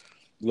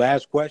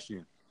 Last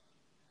question.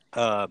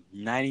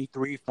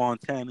 93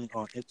 Fontana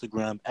on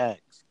Instagram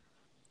asks,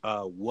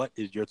 what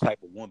is your type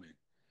of woman?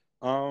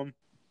 Um,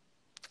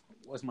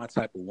 what's my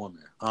type of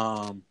woman?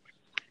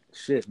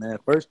 Shit, man.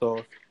 First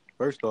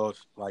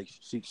off, like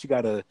she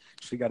gotta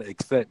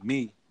accept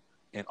me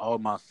and all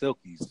my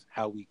silkies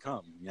how we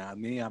come. You know what I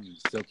mean? I'm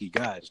a silky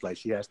guy. It's like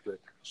she has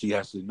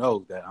to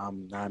know that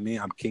I'm. You know what I mean,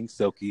 I'm King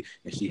Silky,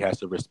 and she has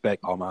to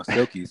respect all my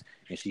silkies,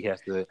 and she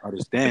has to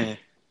understand,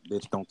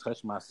 bitch, don't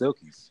touch my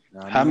silkies. You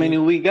know what I How many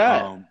mean? we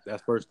got?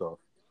 That's first off.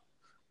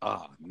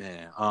 Oh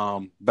man,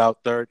 about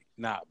 30.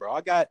 Nah, bro,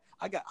 I got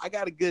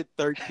a good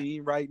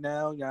 13 right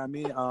now. You know what I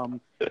mean?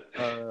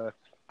 Uh,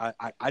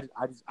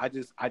 I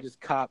just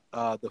copped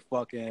the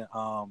fucking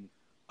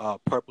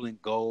purple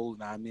and gold. You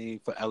know what I mean,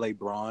 for LA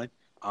Braun.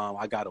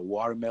 I got a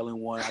watermelon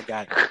one. I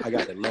got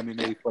the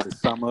lemonade for the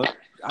summer.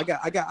 I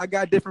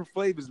got different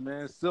flavors,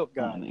 man. Silk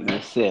guy, Nigga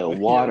man. said You know.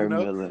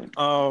 watermelon.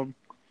 Um,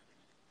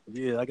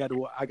 yeah, I got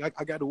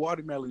the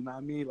watermelon. You know what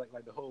I mean, like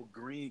the whole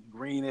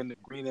green and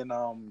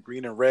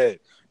red.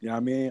 You know what I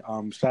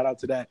mean. Shout out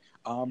to that.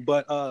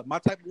 But my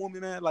type of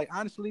woman, man. Like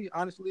honestly,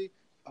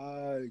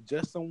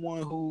 just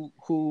someone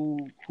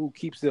who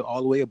keeps it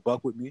all the way a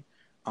buck with me.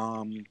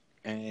 And you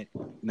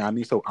know what I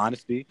mean. So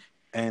honesty.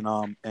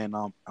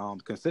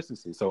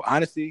 consistency. So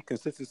honesty,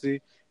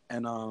 consistency,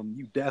 and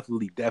you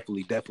definitely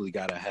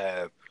gotta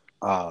have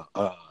uh,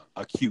 uh,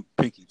 a cute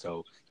pinky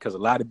toe, because a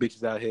lot of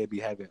bitches out here be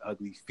having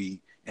ugly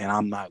feet, and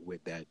I'm not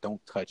with that.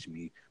 Don't touch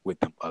me with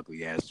them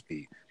ugly ass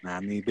feet. Now I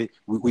mean,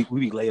 we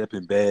be laid up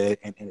in bed,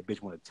 and the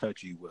bitch want to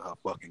touch you with her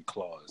fucking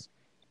claws.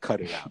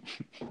 Cut it out.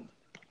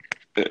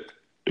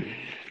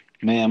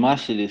 Man, my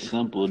shit is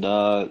simple,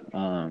 dog.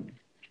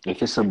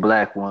 If it's a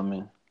black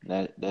woman,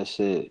 that's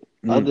it.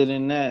 Mm. Other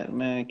than that,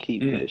 man,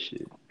 keep Mm. that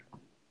shit.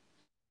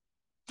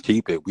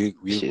 Keep it. We,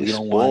 we Shit we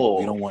don't want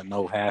we don't spoiled. want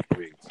no half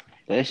breeds.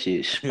 That shit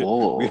we,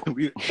 spoiled.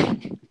 we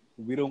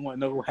we don't want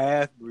no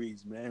half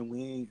breeds, man.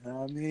 We ain't.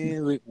 I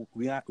mean,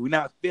 we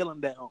not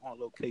feeling that on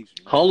location,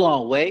 man. Hold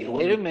on, We don't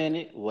want wait a no.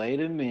 minute, wait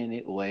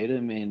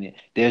a minute.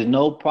 There's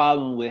no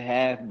problem with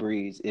half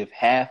breeds if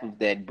half of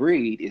that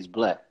breed is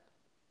black.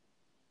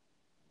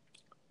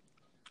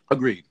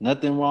 Agreed.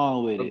 Nothing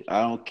wrong with it.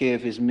 I don't care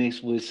if it's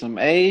mixed with some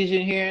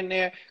Asian here and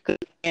there. 'Cause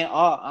in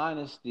all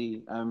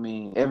honesty, I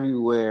mean,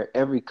 everywhere,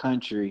 every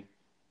country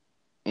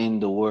in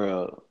the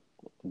world,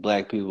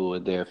 black people were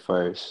there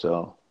first.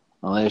 So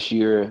unless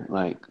you're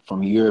like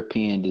from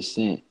European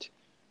descent,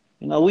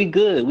 we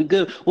good. We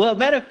good. Well,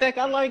 matter of fact,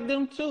 I like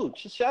them too.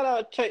 Shout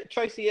out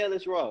Tracy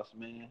Ellis Ross,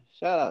 man.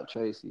 Shout out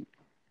Tracy.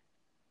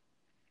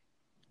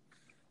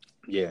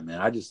 Yeah, man.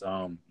 I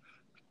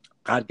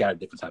got a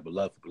different type of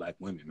love for black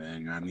women, man.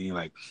 You know what I mean?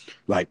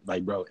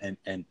 Like, bro, and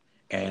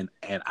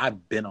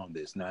I've been on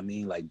this. You know what I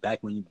mean? Like back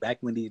when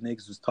these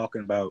niggas was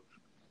talking about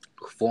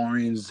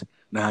foreigns. You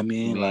know what I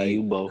mean? Me and Like, you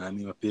you both. know what I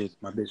mean,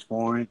 my bitch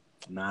foreign.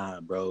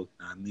 Nah, bro. You know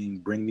what I mean,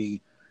 bring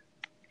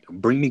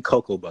me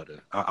cocoa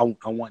butter. I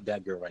want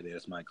that girl right there.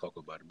 That's my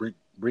cocoa butter. Bring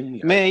me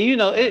her. Man, You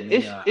know what I mean?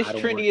 it's I don't want.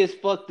 trendy as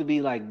fuck to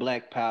be like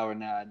black power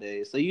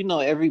nowadays. So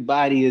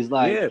everybody is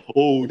like, Yeah,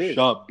 oh, it is.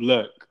 shop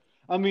black.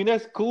 I mean,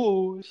 that's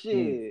cool. Hmm.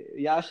 Shit,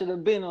 y'all should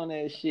have been on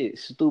that shit,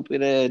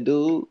 stupid ass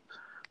dude.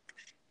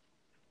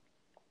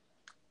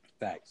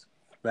 Facts.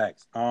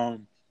 Facts.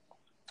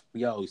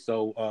 Yo,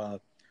 so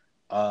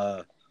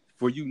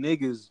for you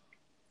niggas,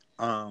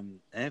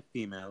 and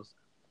females,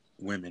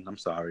 women, I'm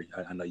sorry.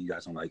 I know you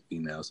guys don't like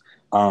females.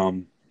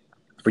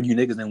 For you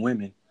niggas and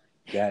women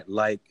that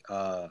like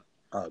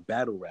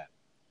battle rap.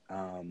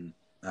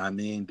 I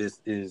mean,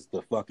 this is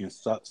the fucking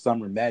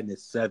Summer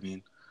Madness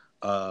 7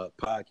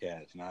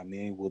 podcast. You know what I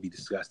mean? We'll be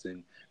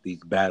discussing these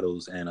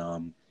battles and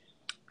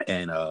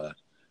and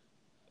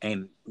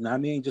you know what I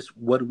mean, just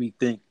what do we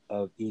think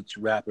of each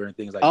rapper and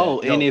things like that. Oh,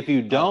 and Yo, first things if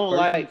you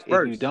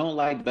first. don't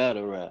like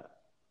battle rap,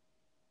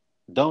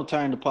 don't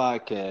turn the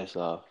podcast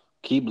off.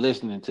 Keep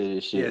listening to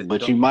this Yeah, shit.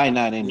 But you don't, might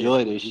not yeah,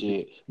 enjoy this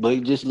shit.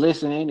 But just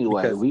listen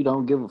anyway. because We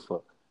don't give a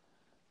fuck.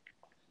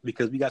 we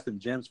got some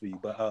gems for you.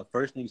 But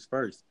first things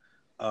first,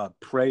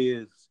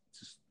 prayers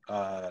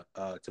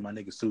to my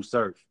nigga Sue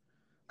Surf.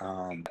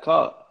 Um,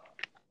 Caught.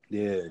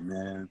 yeah,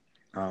 man.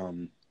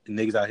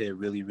 Niggas out here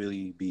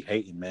really be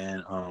hating,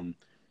 man.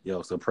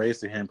 Yo, so praise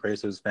to him,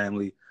 praise to his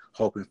family,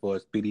 hoping for a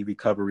speedy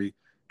recovery.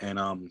 And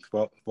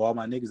for all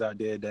my niggas out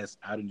there that's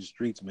out in the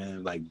streets,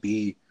 man, like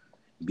be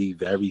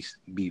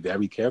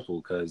very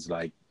careful, because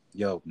like,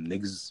 yo,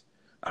 niggas,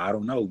 I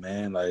don't know,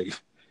 man. Like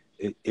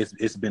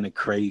it's been a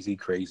crazy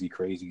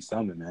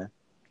summer, man.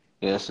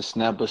 Yeah, it's a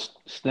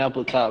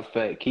snapper top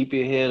fact. Keep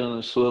your head on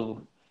a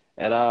swivel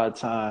at all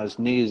times.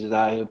 Niggas is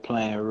out here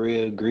playing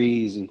real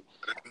greasy.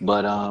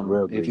 But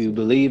Real if you crazy.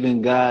 believe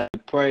in God, you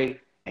pray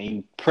and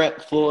you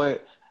prep for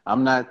it.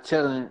 I'm not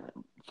telling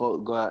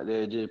folk go out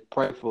there, just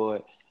pray for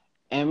it.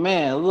 And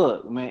man,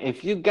 look, man,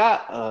 if you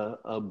got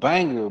a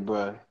banger,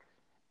 bro,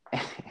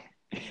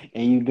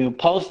 and you've been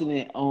posting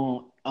it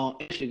on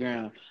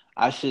Instagram,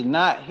 I should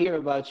not hear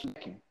about you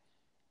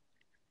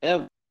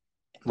ever.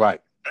 Right,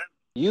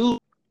 You,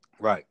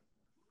 right.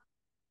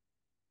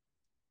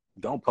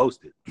 Don't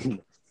post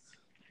it.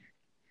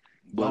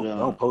 but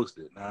Don't post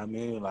it. Know what I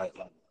mean? Like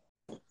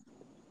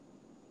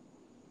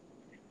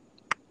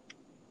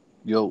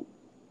yo.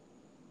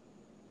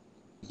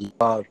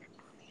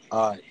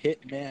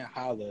 Hitman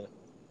Holla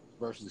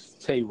versus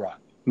Tay Rock.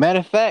 Matter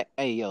of fact,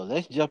 hey yo,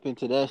 let's jump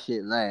into that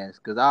shit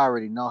last, cause I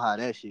already know how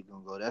that shit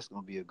gonna go. That's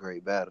gonna be a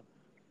great battle.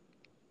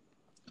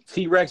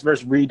 T-Rex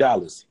versus Reed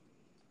Dollars.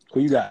 Who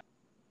you got?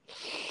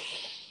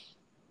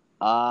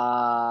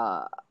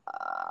 Uh,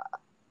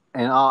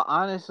 and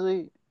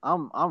honestly,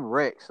 I'm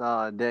Rex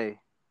all day.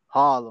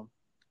 Harlem,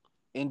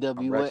 I'm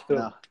NWA. Rex too.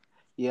 No,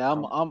 yeah,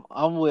 I'm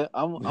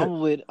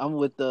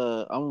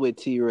with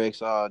T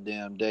Rex all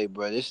damn day,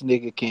 bro. This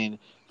nigga can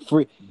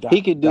free. Dot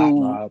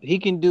Mob. He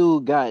can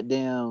do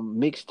goddamn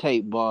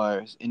mixtape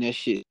bars and that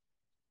shit.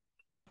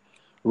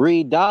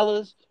 Reed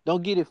Dollars,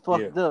 don't get it Yeah.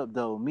 fucked up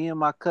though. Me and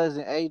my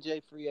cousin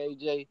AJ, free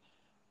AJ,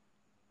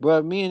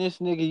 bro. Me and this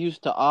nigga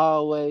used to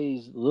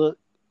always look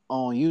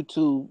on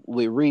YouTube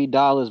with Reed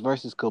Dollars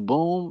versus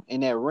Kaboom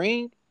in that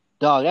ring.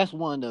 Dog, that's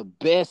one of the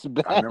best I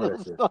remember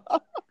that battles. shit.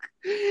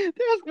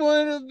 That's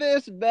one of the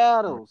best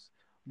battles.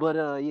 But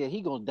yeah,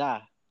 he gonna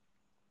die.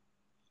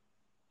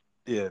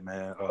 Yeah,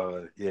 man.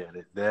 Yeah,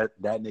 that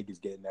nigga's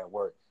getting that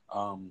work.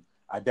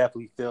 I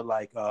definitely feel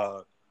like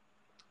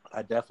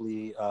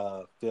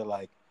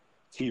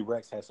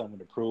T-Rex has something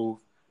to prove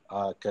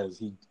because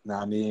he, you know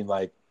what I mean,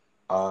 like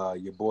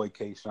your boy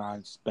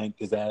K-Shine spanked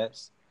his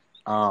ass.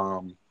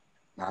 I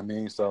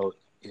mean, so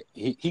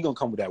he gonna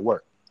come with that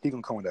work. He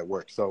gonna come with that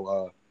work.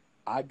 So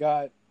I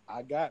got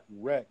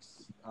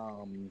Rex.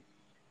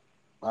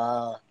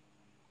 I'll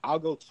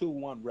go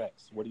 2-1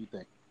 Rex. What do you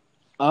think?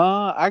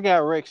 I got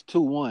Rex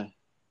 2-1.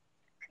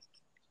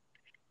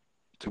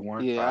 2-1.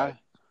 All Yeah, right.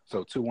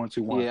 So 2-1,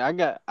 2-1. yeah,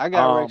 I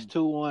got Rex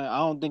 2-1. I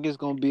don't think it's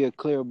gonna be a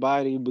clear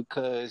body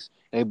because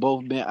they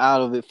both been out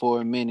of it for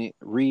a minute.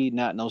 Reed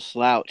not no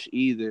slouch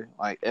either,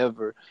 like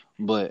ever.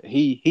 But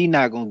he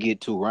not gonna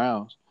get 2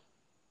 rounds.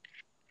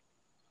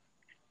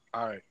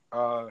 All right.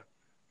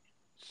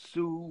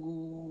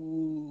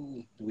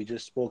 Sue, we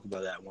just spoke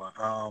about that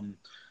one.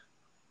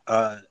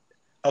 Uh,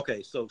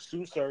 okay. So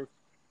Sue Surf,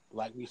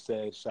 like we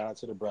said, shout out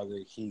to the brother.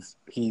 He's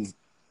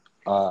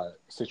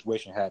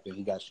situation happened.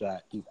 He got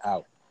shot. He's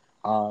out.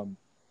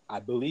 I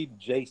believe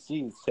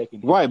JC is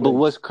taking his Right, but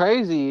what's place.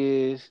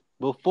 crazy is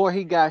before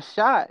he got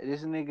shot,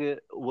 this nigga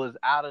was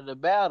out of the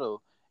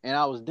battle. And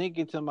I was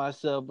thinking to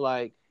myself,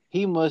 like,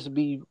 he must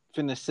be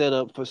finna set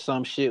up for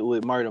some shit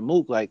with Murder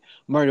Mook. Like,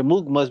 Murder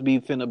Mook must be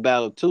finna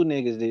battle 2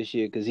 niggas this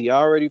year because he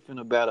already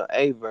finna battle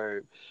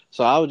A-Verb.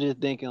 So I was just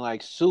thinking,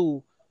 like,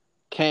 Sue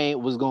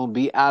was gonna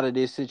be out of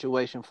this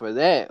situation for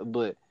that.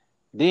 But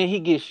then he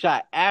gets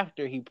shot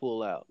after he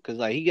pull out. Because,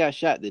 like, he got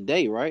shot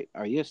today, right?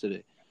 Or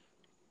yesterday.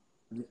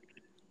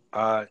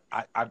 I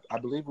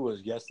believe it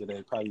was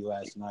yesterday, probably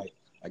last night.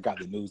 I got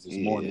the news this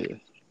morning. Yeah.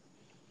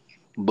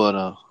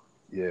 But,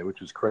 Yeah,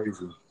 which was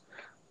crazy.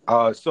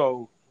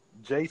 So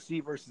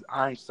JC versus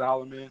Iron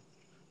Solomon.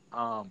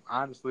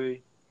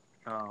 Honestly,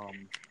 I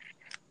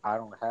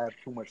don't have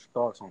too much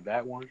thoughts on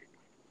that one.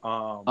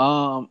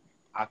 um,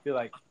 I feel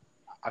like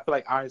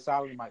Iron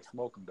Solomon might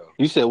smoke him though.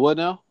 you said what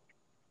now?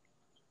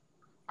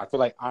 I feel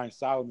like Iron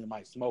Solomon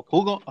might smoke him.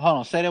 Who gon' hold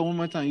on? Say that one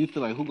more time. You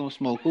feel like who gonna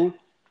smoke who?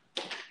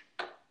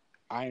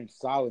 Iron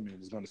Solomon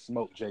is gonna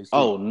smoke JC.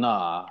 Oh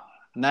nah,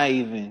 not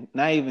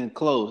even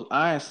close.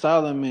 Iron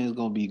Solomon is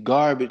gonna be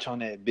garbage on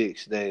that big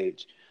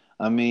stage.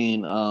 I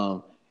mean,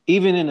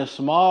 even in a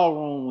small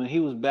room when he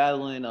was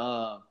battling,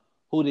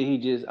 who did he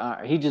just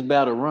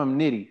battled Rum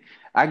Nitty.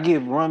 I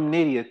give Rum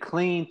Nitty a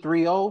clean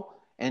 3-0,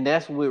 and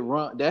that's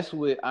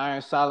with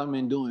Iron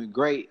Solomon doing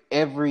great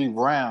every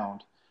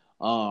round.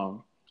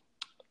 Um,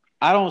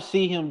 I don't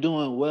see him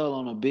doing well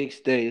on a big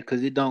stage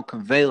because it don't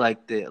convey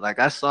like that. Like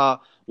I saw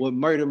what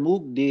Murder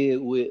Mook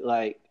did with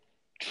like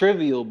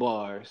trivial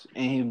bars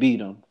and he beat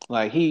him.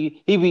 Like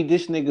he beat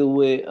this nigga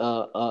with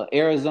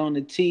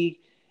Arizona tea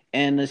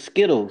and the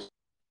Skittles.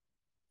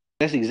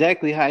 That's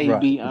exactly how he Right.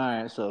 beat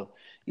Iron. So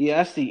yeah,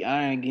 I see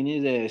Iron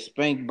getting his ass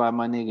spanked by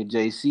my nigga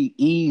JC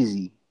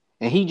easy.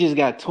 And he just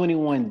got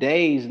 21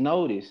 days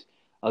notice.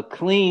 A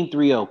clean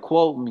 3-0.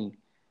 Quote me.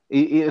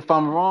 If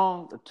I'm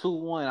wrong, a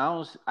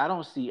 2-1. I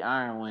don't see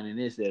Iron winning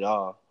this at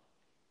all.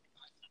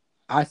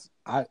 I say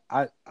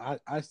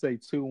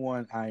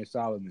 2-1 Iron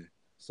Solomon.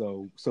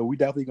 So we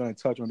definitely gonna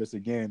touch on this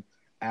again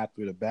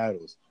after the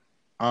battles.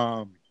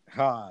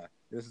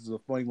 This is a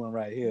funny one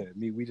right here.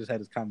 We just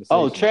had this conversation.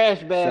 Oh,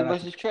 trash bag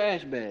versus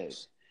trash bag.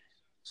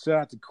 Shout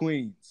out to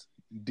Queens.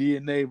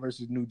 DNA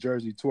versus New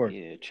Jersey Twerk.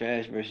 Yeah,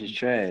 trash versus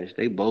trash.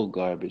 They both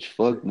garbage.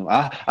 Fuck them.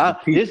 I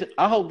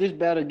hope this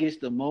battle gets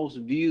the most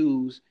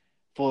views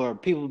for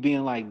people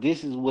being like,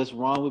 this is what's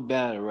wrong with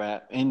battle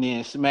rap, and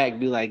then Smack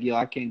be like, yo,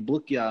 I can't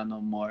book y'all no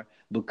more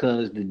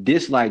because the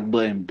dislike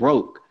button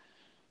broke.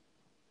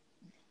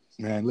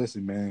 Man,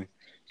 listen, man.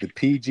 The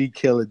PG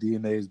killer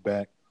DNA is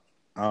back.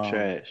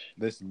 Trash.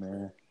 Listen,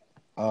 man.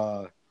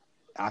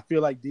 I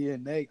feel like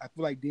DNA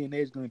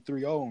is going to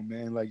 3-0 him,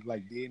 man.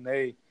 Like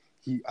DNA,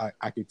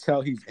 I could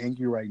tell he's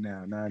angry right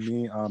now. Know what I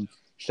mean?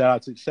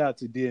 Shout out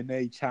to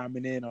DNA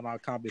chiming in on our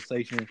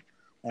conversation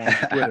on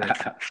Twitter.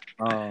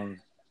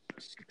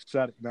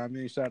 Shout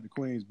out to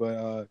Queens,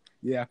 but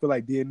yeah, I feel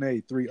like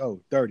DNA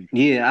 3-0, 30.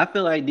 Yeah, I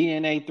feel like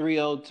DNA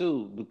 3-0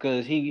 too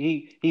because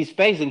he's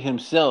facing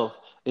himself.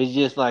 It's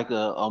just like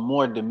a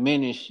more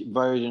diminished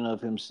version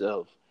of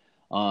himself,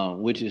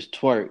 which is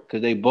Twerk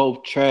because they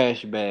both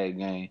trash bag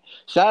game.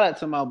 Shout out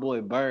to my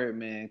boy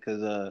Birdman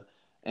because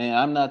and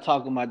I'm not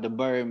talking about the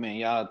Birdman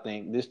y'all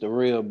think this the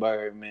real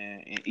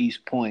Birdman in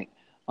East Point.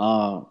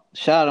 Shout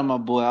out to my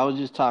boy. I was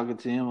just talking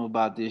to him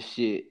about this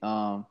shit.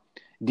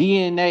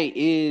 DNA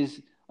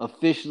is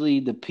officially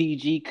the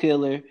PG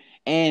killer.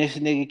 And this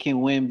nigga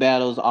can win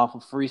battles off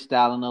of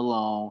freestyling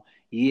alone.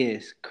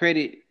 Yes,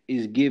 credit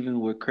is given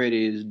where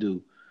credit is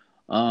due.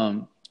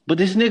 But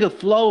this nigga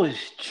flow is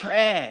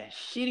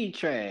trash, shitty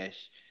trash,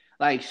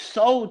 like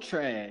so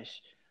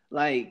trash.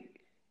 Like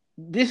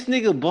this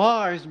nigga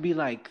bars be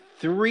like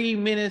 3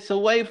 minutes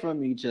away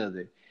from each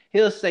other.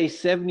 He'll say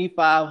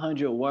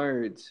 7,500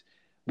 words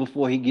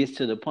before he gets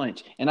to the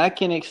punch, and I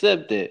can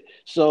accept that.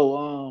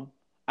 So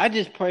I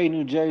just pray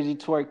New Jersey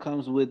Twerk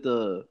comes with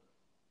a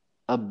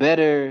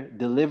better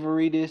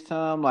delivery this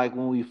time. Like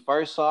when we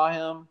first saw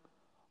him,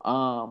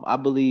 I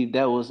believe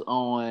that was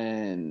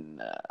on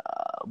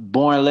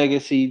Born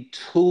Legacy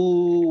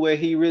 2 where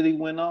he really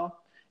went off.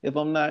 If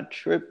I'm not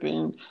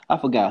tripping, I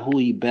forgot who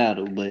he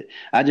battled, but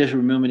I just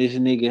remember this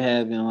nigga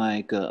having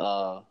like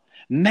a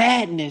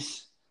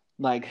madness.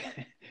 Like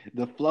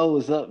the flow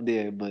is up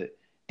there, but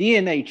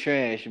DNA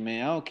trash,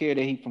 man. I don't care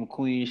that he from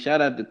Queens.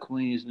 Shout out to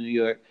Queens, New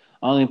York.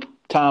 Only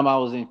time I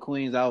was in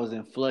Queens, I was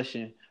in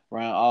Flushing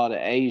around all the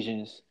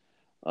Asians.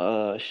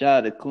 Shout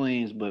out to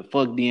Queens, but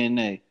fuck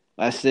DNA.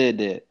 I said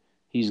that.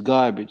 He's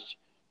garbage.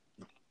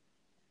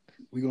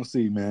 We gonna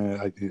see, man.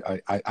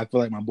 I feel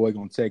like my boy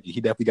gonna take it. He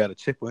definitely got a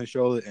chip on his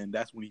shoulder, and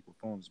that's when he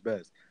performs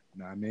best. You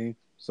know what I mean?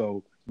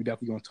 So we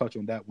definitely gonna touch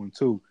on that one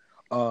too.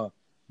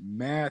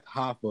 Math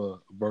Hoffa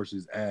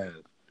versus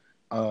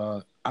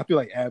Av. I feel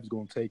like Av's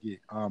gonna take it.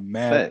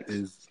 Math Facts.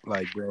 is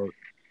like, bro,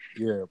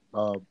 yeah.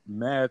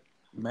 Math,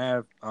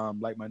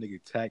 like my nigga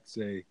Tack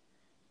say,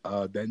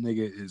 that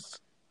nigga is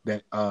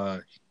that.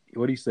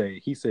 What he say?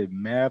 He said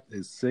Math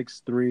is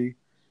 6'3",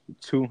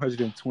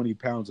 220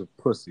 pounds of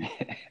pussy.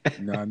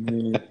 You know what I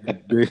mean?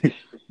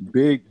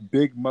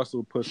 Big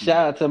muscle pussy.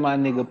 Shout out to my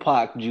nigga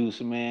Pac Juice,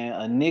 man.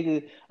 A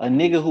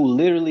nigga who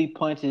literally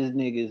punches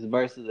niggas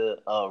versus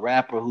a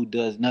rapper who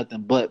does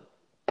nothing but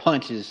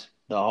punches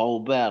the whole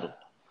battle.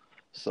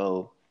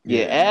 So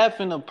yeah, Av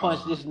finna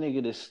punch this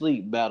nigga to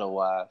sleep battle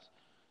wise.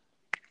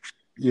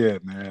 Yeah,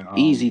 man.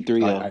 Easy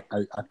 3-0.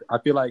 I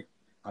feel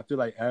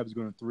like Av's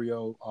going to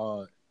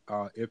 3-0.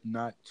 If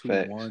not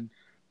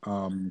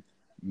 2-1.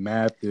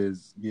 Math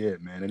is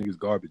man. That nigga's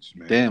garbage,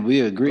 man. Damn,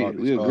 we agree.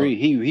 Garbage. We agree.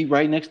 He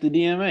right next to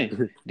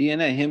DMA.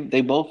 DNA, him.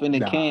 They both in the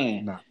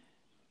can.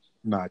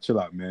 Nah, chill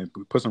out, man.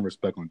 Put some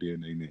respect on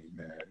DNA name,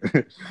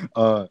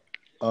 man.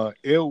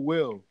 Ill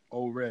Will,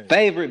 O-Red.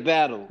 Favorite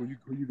battle.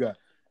 Who you got?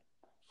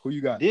 Who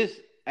you got? This,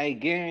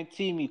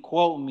 guarantee me,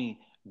 quote me,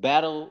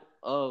 battle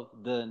of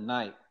the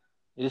night.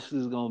 This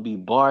is gonna be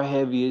bar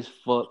heavy as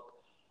fuck.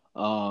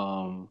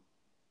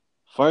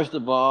 First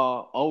of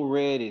all,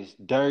 O-Red is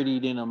dirty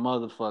than a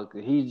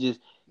motherfucker.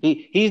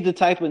 He's the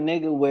type of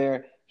nigga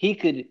where he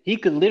could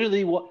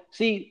literally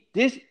see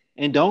this.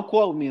 And don't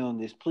quote me on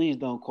this. Please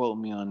don't quote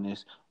me on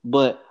this.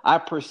 But I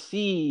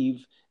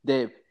perceive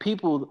that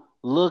people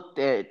looked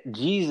at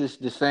Jesus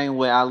the same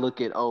way I look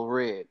at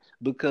O-Red,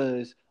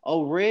 because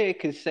O-Red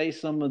could say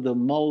some of the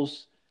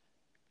most.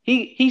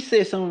 He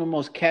said some of the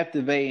most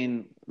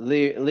captivating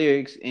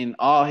lyrics in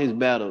all his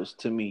battles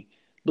to me.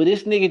 But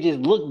this nigga just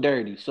looked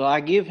dirty. So I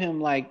give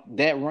him like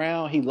that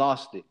round, he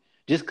lost it.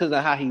 Just because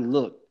of how he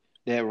looked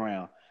that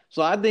round.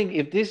 So I think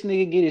if this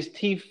nigga get his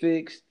teeth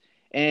fixed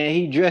and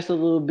he dressed a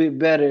little bit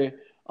better,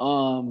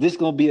 this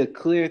gonna be a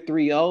clear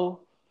 3-0.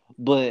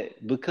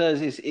 But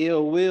because it's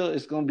Ill Will,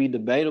 it's gonna be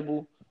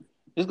debatable.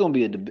 This is gonna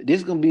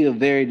be a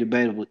very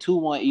debatable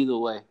 2-1 either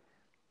way.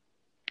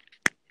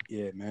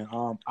 Yeah, man.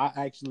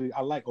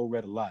 I like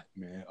O-Red a lot,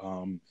 man.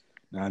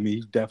 I mean,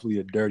 he's definitely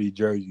a dirty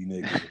Jersey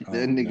nigga.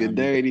 That nigga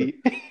dirty.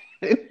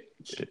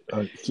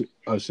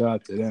 Shout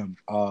out to them.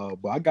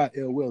 But I got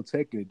Ill Will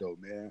taking it though,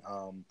 man.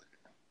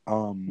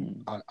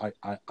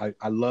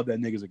 I love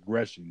that nigga's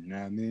aggression. You know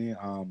what I mean?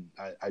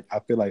 I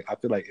feel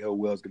like Ill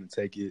Will is gonna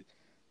take it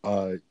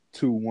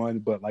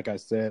 2-1. But like I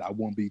said, I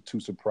won't be too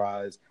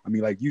surprised. I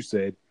mean, like you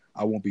said,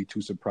 I won't be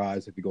too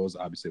surprised if it goes the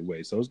opposite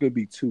way. So it's gonna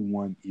be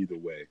 2-1 either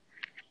way.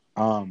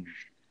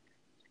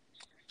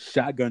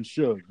 Shotgun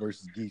Suge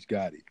versus Geech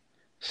Gotti.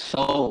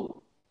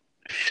 So,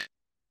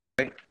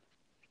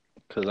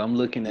 because I'm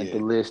looking at the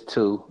list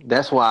too.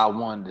 That's why I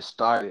wanted to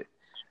start it.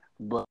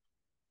 But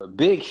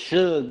Big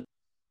Suge,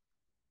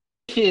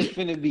 shit's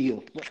finna be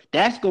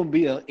that's gonna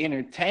be an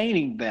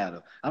entertaining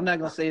battle. I'm not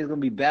gonna say it's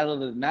gonna be battle of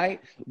the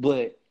night,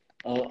 but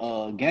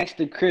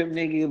Gangsta Crip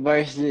nigga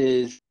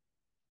versus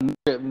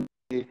Crip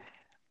nigga,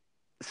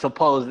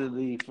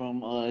 supposedly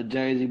from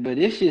Jersey, but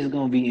this shit's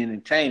gonna be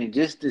entertaining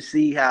just to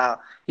see how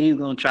he's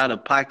gonna try to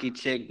pocket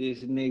check this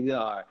nigga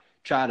or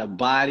try to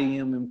body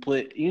him and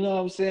put, you know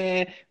what I'm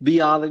saying,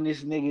 be all in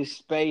this nigga's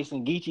space.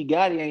 And Geechee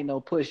Gotti ain't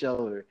no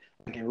pushover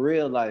like in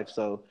real life,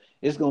 so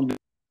it's gonna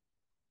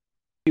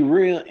be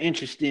real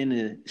interesting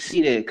to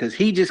see that, because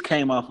he just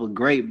came off a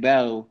great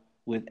battle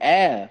with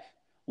Av,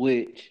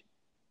 which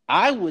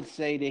I would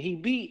say that he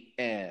beat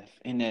Av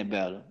in that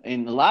battle.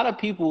 And a lot of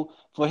people,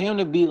 for him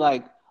to be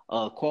like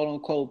quote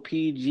unquote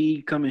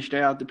PG, coming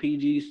straight out the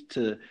PGs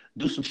to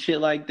do some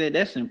shit like that,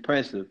 that's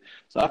impressive.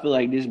 So I feel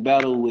like this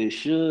battle with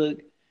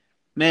Suge,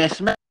 man,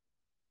 Smack,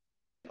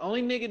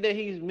 only nigga that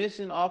he's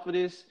missing off of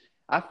this,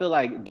 I feel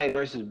like Day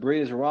versus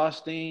Briz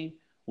Rothstein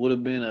would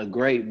have been a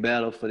great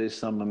battle for this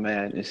Summer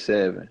Madness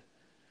 7.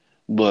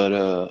 But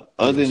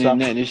other than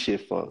that, this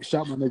shit fucked.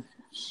 Shot my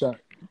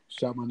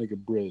nigga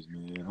Briz,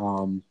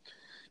 man.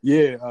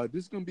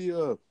 This is gonna be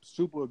a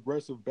super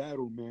aggressive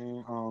battle,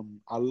 man.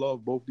 I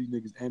love both these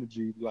niggas'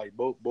 energy. Like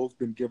both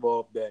them give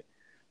off that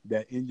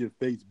in your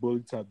face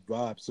bully type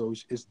vibe. So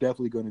it's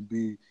definitely gonna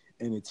be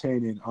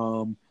entertaining.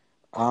 I'm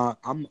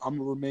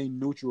gonna remain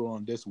neutral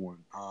on this one.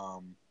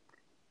 I'm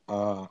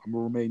gonna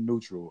remain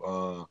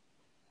neutral.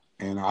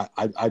 And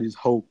I just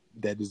hope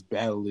that this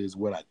battle is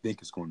what I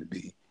think it's going to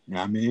be. You know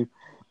what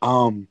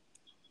I mean?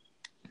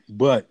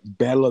 But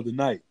battle of the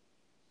night,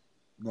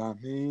 Know what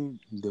I mean?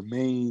 The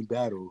main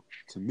battle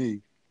to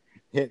me,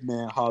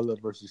 Hitman Holla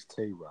versus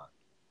Tay Rock.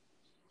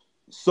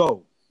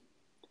 So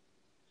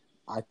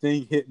I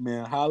think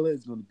Hitman Holla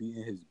is going to be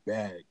in his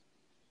bag.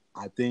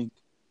 I think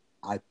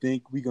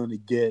we're going to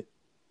get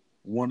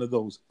one of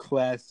those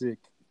classic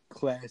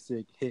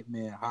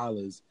Hitman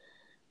Hollas.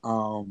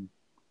 Um,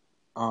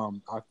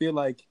 I feel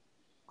like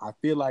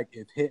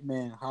if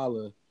Hitman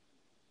Holla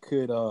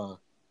could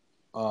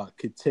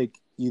could take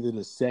either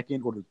the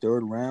second or the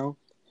third round,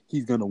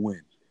 he's gonna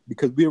win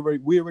because we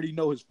already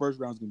know his first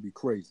round is gonna be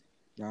crazy.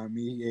 You know what I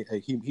mean?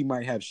 He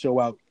might have show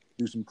out,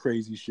 do some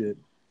crazy shit.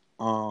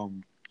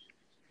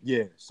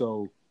 Yeah.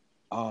 So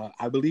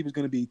I believe it's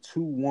gonna be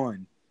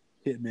 2-1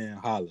 Hitman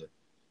Holla.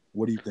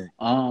 What do you think?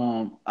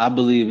 I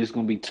believe it's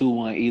gonna be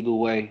 2-1 either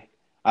way.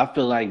 I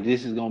feel like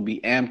this is gonna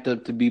be amped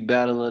up to be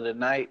battle of the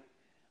night.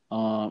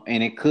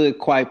 And it could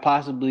quite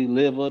possibly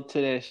live up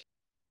to that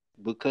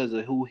because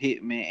of who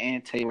Hitman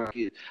and Tay Rock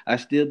is. I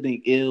still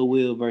think Ill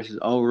Will versus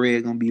O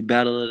Red gonna be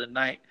battle of the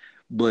night,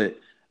 but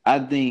I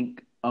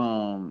think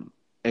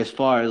as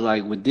far as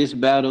like with this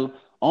battle,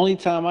 only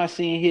time I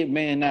seen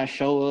Hitman not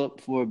show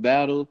up for a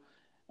battle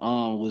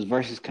was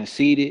versus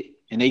Conceited,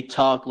 and they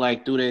talked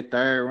like through their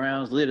third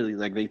rounds, literally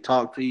like they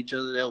talked to each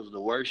other. That was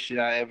the worst shit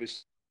I ever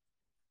seen.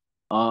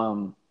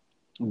 Um,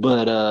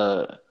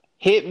 but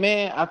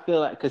Hitman, I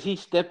feel like because he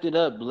stepped it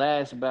up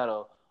last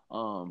battle,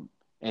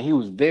 and he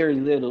was very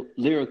little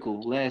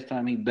lyrical last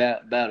time he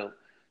battled.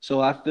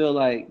 So I feel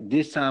like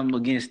this time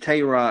against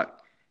Tay Rock,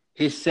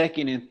 his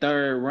second and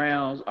third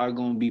rounds are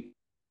going to be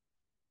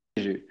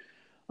measured.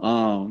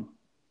 Um,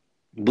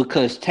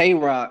 because Tay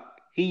Rock,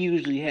 he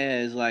usually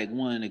has like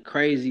one of the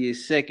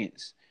craziest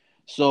seconds.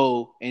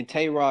 So, and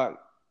Tay Rock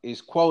is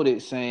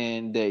quoted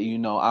saying that,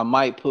 I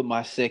might put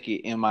my second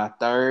in my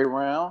third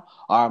round,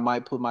 or I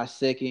might put my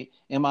second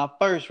in my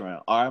first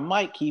round, or I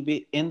might keep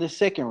it in the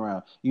second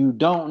round. You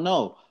don't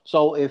know.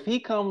 So if he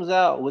comes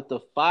out with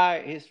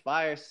his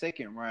fire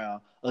second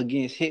round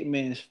against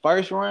Hitman's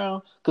first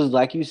round, because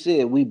like you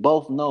said, we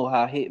both know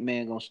how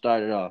Hitman gonna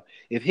start it off.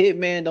 If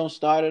Hitman don't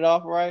start it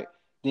off right,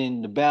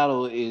 then the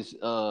battle is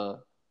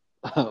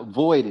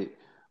voided.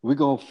 We're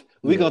gonna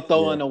we Yeah, gonna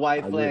throw yeah, in the I white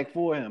agree. flag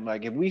for him.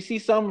 Like if we see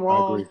something I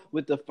wrong agree.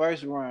 with the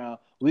first round,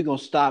 we gonna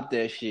stop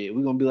that shit.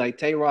 We're gonna be like,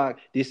 Tay Rock,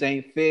 this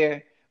ain't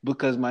fair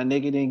because my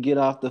nigga didn't get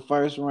off the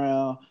first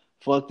round.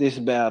 Fuck this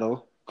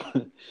battle.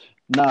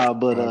 Nah,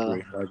 but I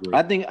agree. I agree.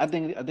 I think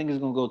it's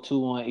gonna go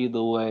 2-1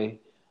 either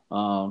way.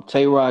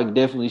 Tay Rock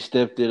definitely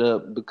stepped it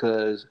up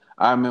because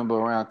I remember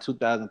around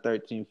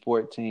 2013,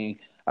 14,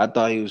 I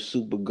thought he was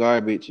super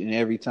garbage, and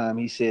every time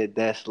he said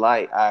that's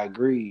light, I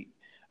agreed.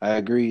 I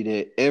agreed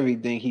that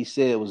everything he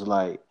said was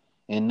light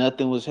and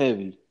nothing was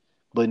heavy.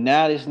 But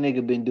now this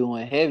nigga been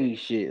doing heavy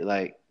shit.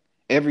 Like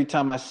every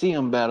time I see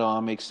him battle,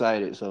 I'm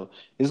excited. So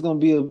it's gonna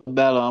be a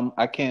battle.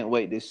 I can't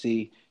wait to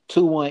see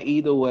 2-1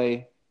 either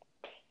way.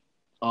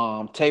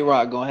 Tay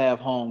Rock gonna have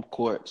home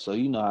court, so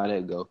you know how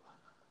that go.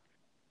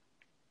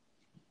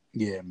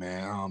 Yeah,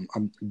 man.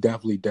 I'm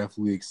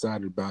definitely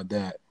excited about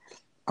that.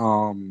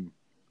 Um,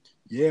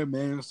 yeah,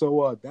 man.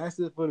 So that's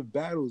it for the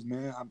battles,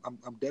 man.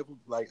 I'm definitely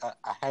like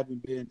I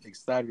haven't been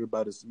excited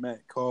about a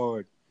Smack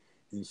card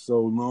in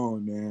so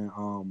long, man.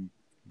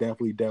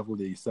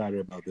 Definitely excited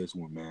about this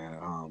one,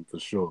 man.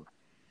 For sure,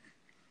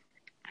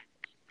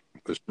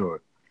 for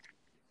sure.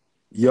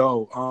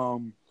 Yo,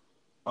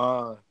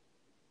 uh,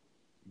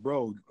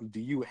 bro,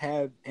 do you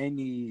have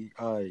any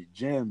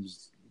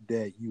gems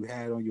that you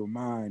had on your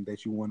mind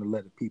that you want to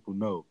let the people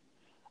know?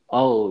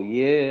 Oh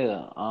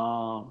yeah.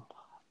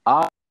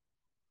 I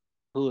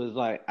who is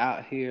like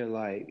out here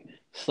like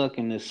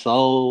sucking the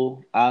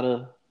soul out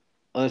of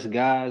us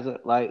guys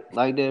like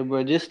that,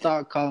 bro. Just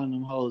start calling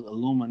them hoes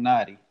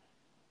Illuminati.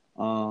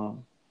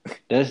 Um,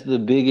 that's the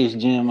biggest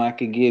gem I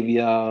could give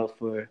y'all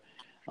for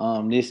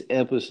this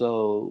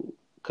episode,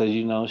 cause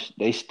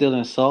they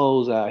stealing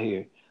souls out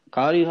here.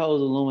 Call these hoes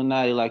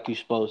Illuminati like you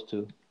supposed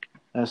to.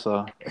 That's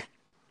all.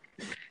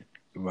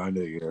 My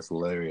nigga, that's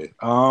hilarious.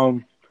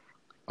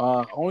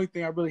 Only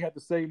thing I really have to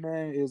say,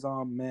 man, is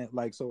man,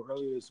 like so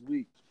earlier this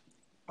week,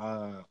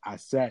 I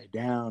sat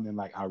down and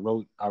like I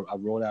wrote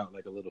out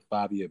like a little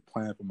 5-year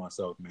plan for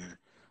myself, man.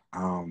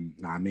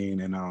 I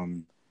mean, and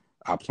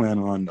I plan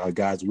on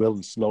God's will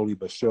and slowly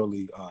but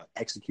surely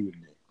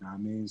executing it. You know what I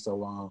mean?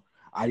 So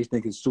I just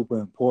think it's super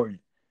important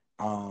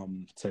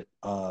to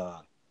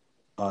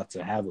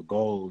have a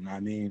goal, you know what I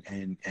mean,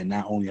 and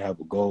not only have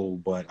a goal,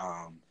 but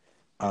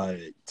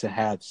to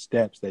have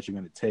steps that you're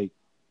gonna take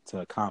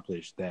to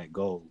accomplish that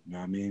goal. You know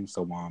what I mean?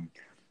 So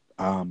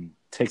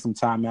take some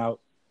time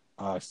out,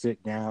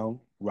 sit down,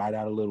 write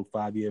out a little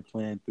 5-year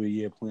plan,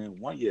 3-year plan,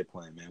 1-year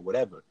plan, man,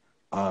 whatever.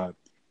 Uh,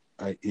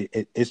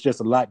 it's just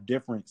a lot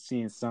different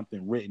seeing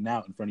something written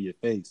out in front of your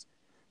face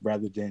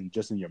rather than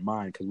just in your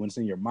mind. Because when it's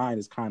in your mind,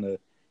 it's kind of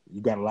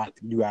you got a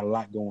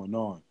lot going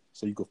on,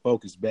 so you can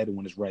focus better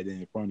when it's right there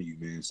in front of you,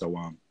 man. So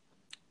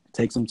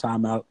take some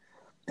time out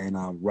and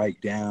write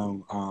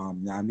down, you know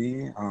what I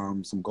mean,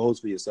 some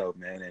goals for yourself,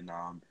 man, and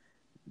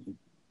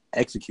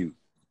execute.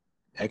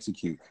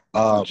 execute.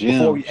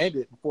 Gems.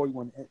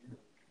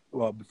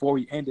 Before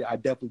we end it, I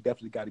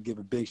definitely got to give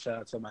a big shout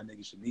out to my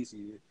nigga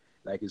Shanice.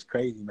 Like, it's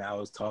crazy, man. I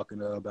was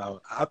talking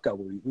about,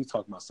 we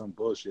talking about some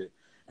bullshit,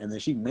 and then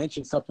she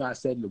mentioned something I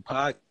said in in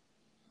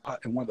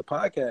one of the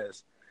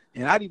podcasts,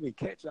 and I didn't even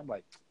catch it. I'm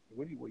like,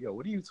 what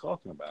are you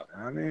talking about?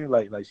 And I mean,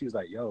 like she was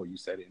like, yo, you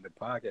said it in the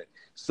podcast.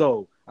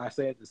 So I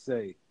said to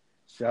say,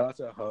 shout out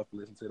to her for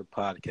listening to the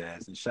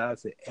podcast, and shout out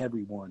to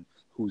everyone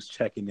who's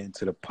checking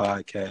into the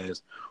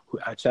podcast.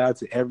 I shout out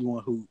to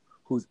everyone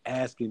who's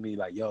asking me,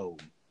 like, yo,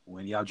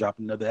 when y'all drop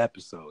another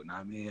episode. And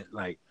I mean,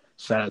 like,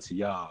 shout out to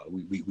y'all.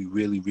 We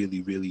really,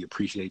 really, really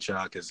appreciate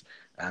y'all, because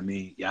I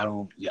mean,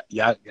 y'all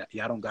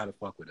don't gotta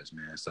fuck with us,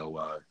 man.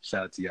 So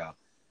shout out to y'all.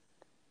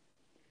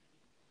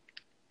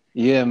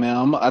 Yeah,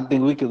 man. I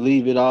think we could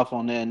leave it off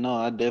on that. No,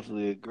 I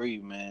definitely agree,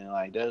 man.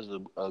 Like, that's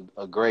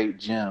a great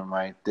gem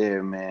right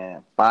there,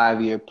 man.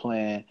 5-year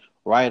plan,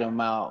 write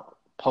them out,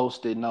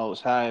 post-it notes,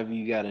 however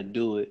you got to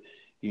do it,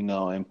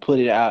 and put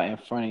it out in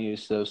front of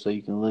yourself so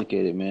you can look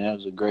at it, man. That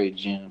was a great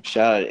gem.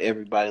 Shout out to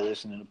everybody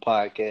listening to the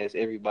podcast,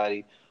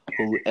 everybody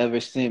who ever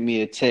sent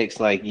me a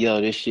text like,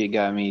 yo, this shit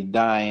got me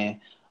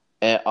dying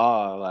at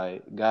all.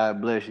 Like,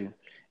 God bless you.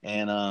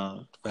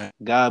 And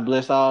God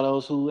bless all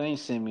those who ain't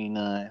sent me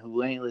none,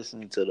 who ain't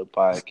listening to the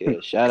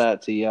podcast. Shout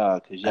out to y'all,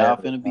 because y'all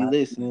finna be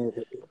listening.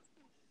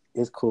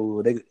 It's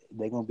cool. They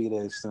gonna be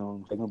there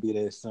soon. They're gonna be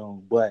there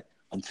soon. But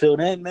until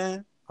then,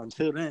 man, my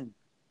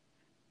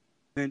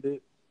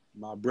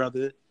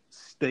brother,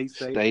 stay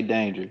safe. Stay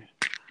dangerous.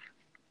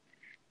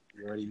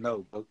 You already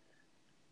know, bro.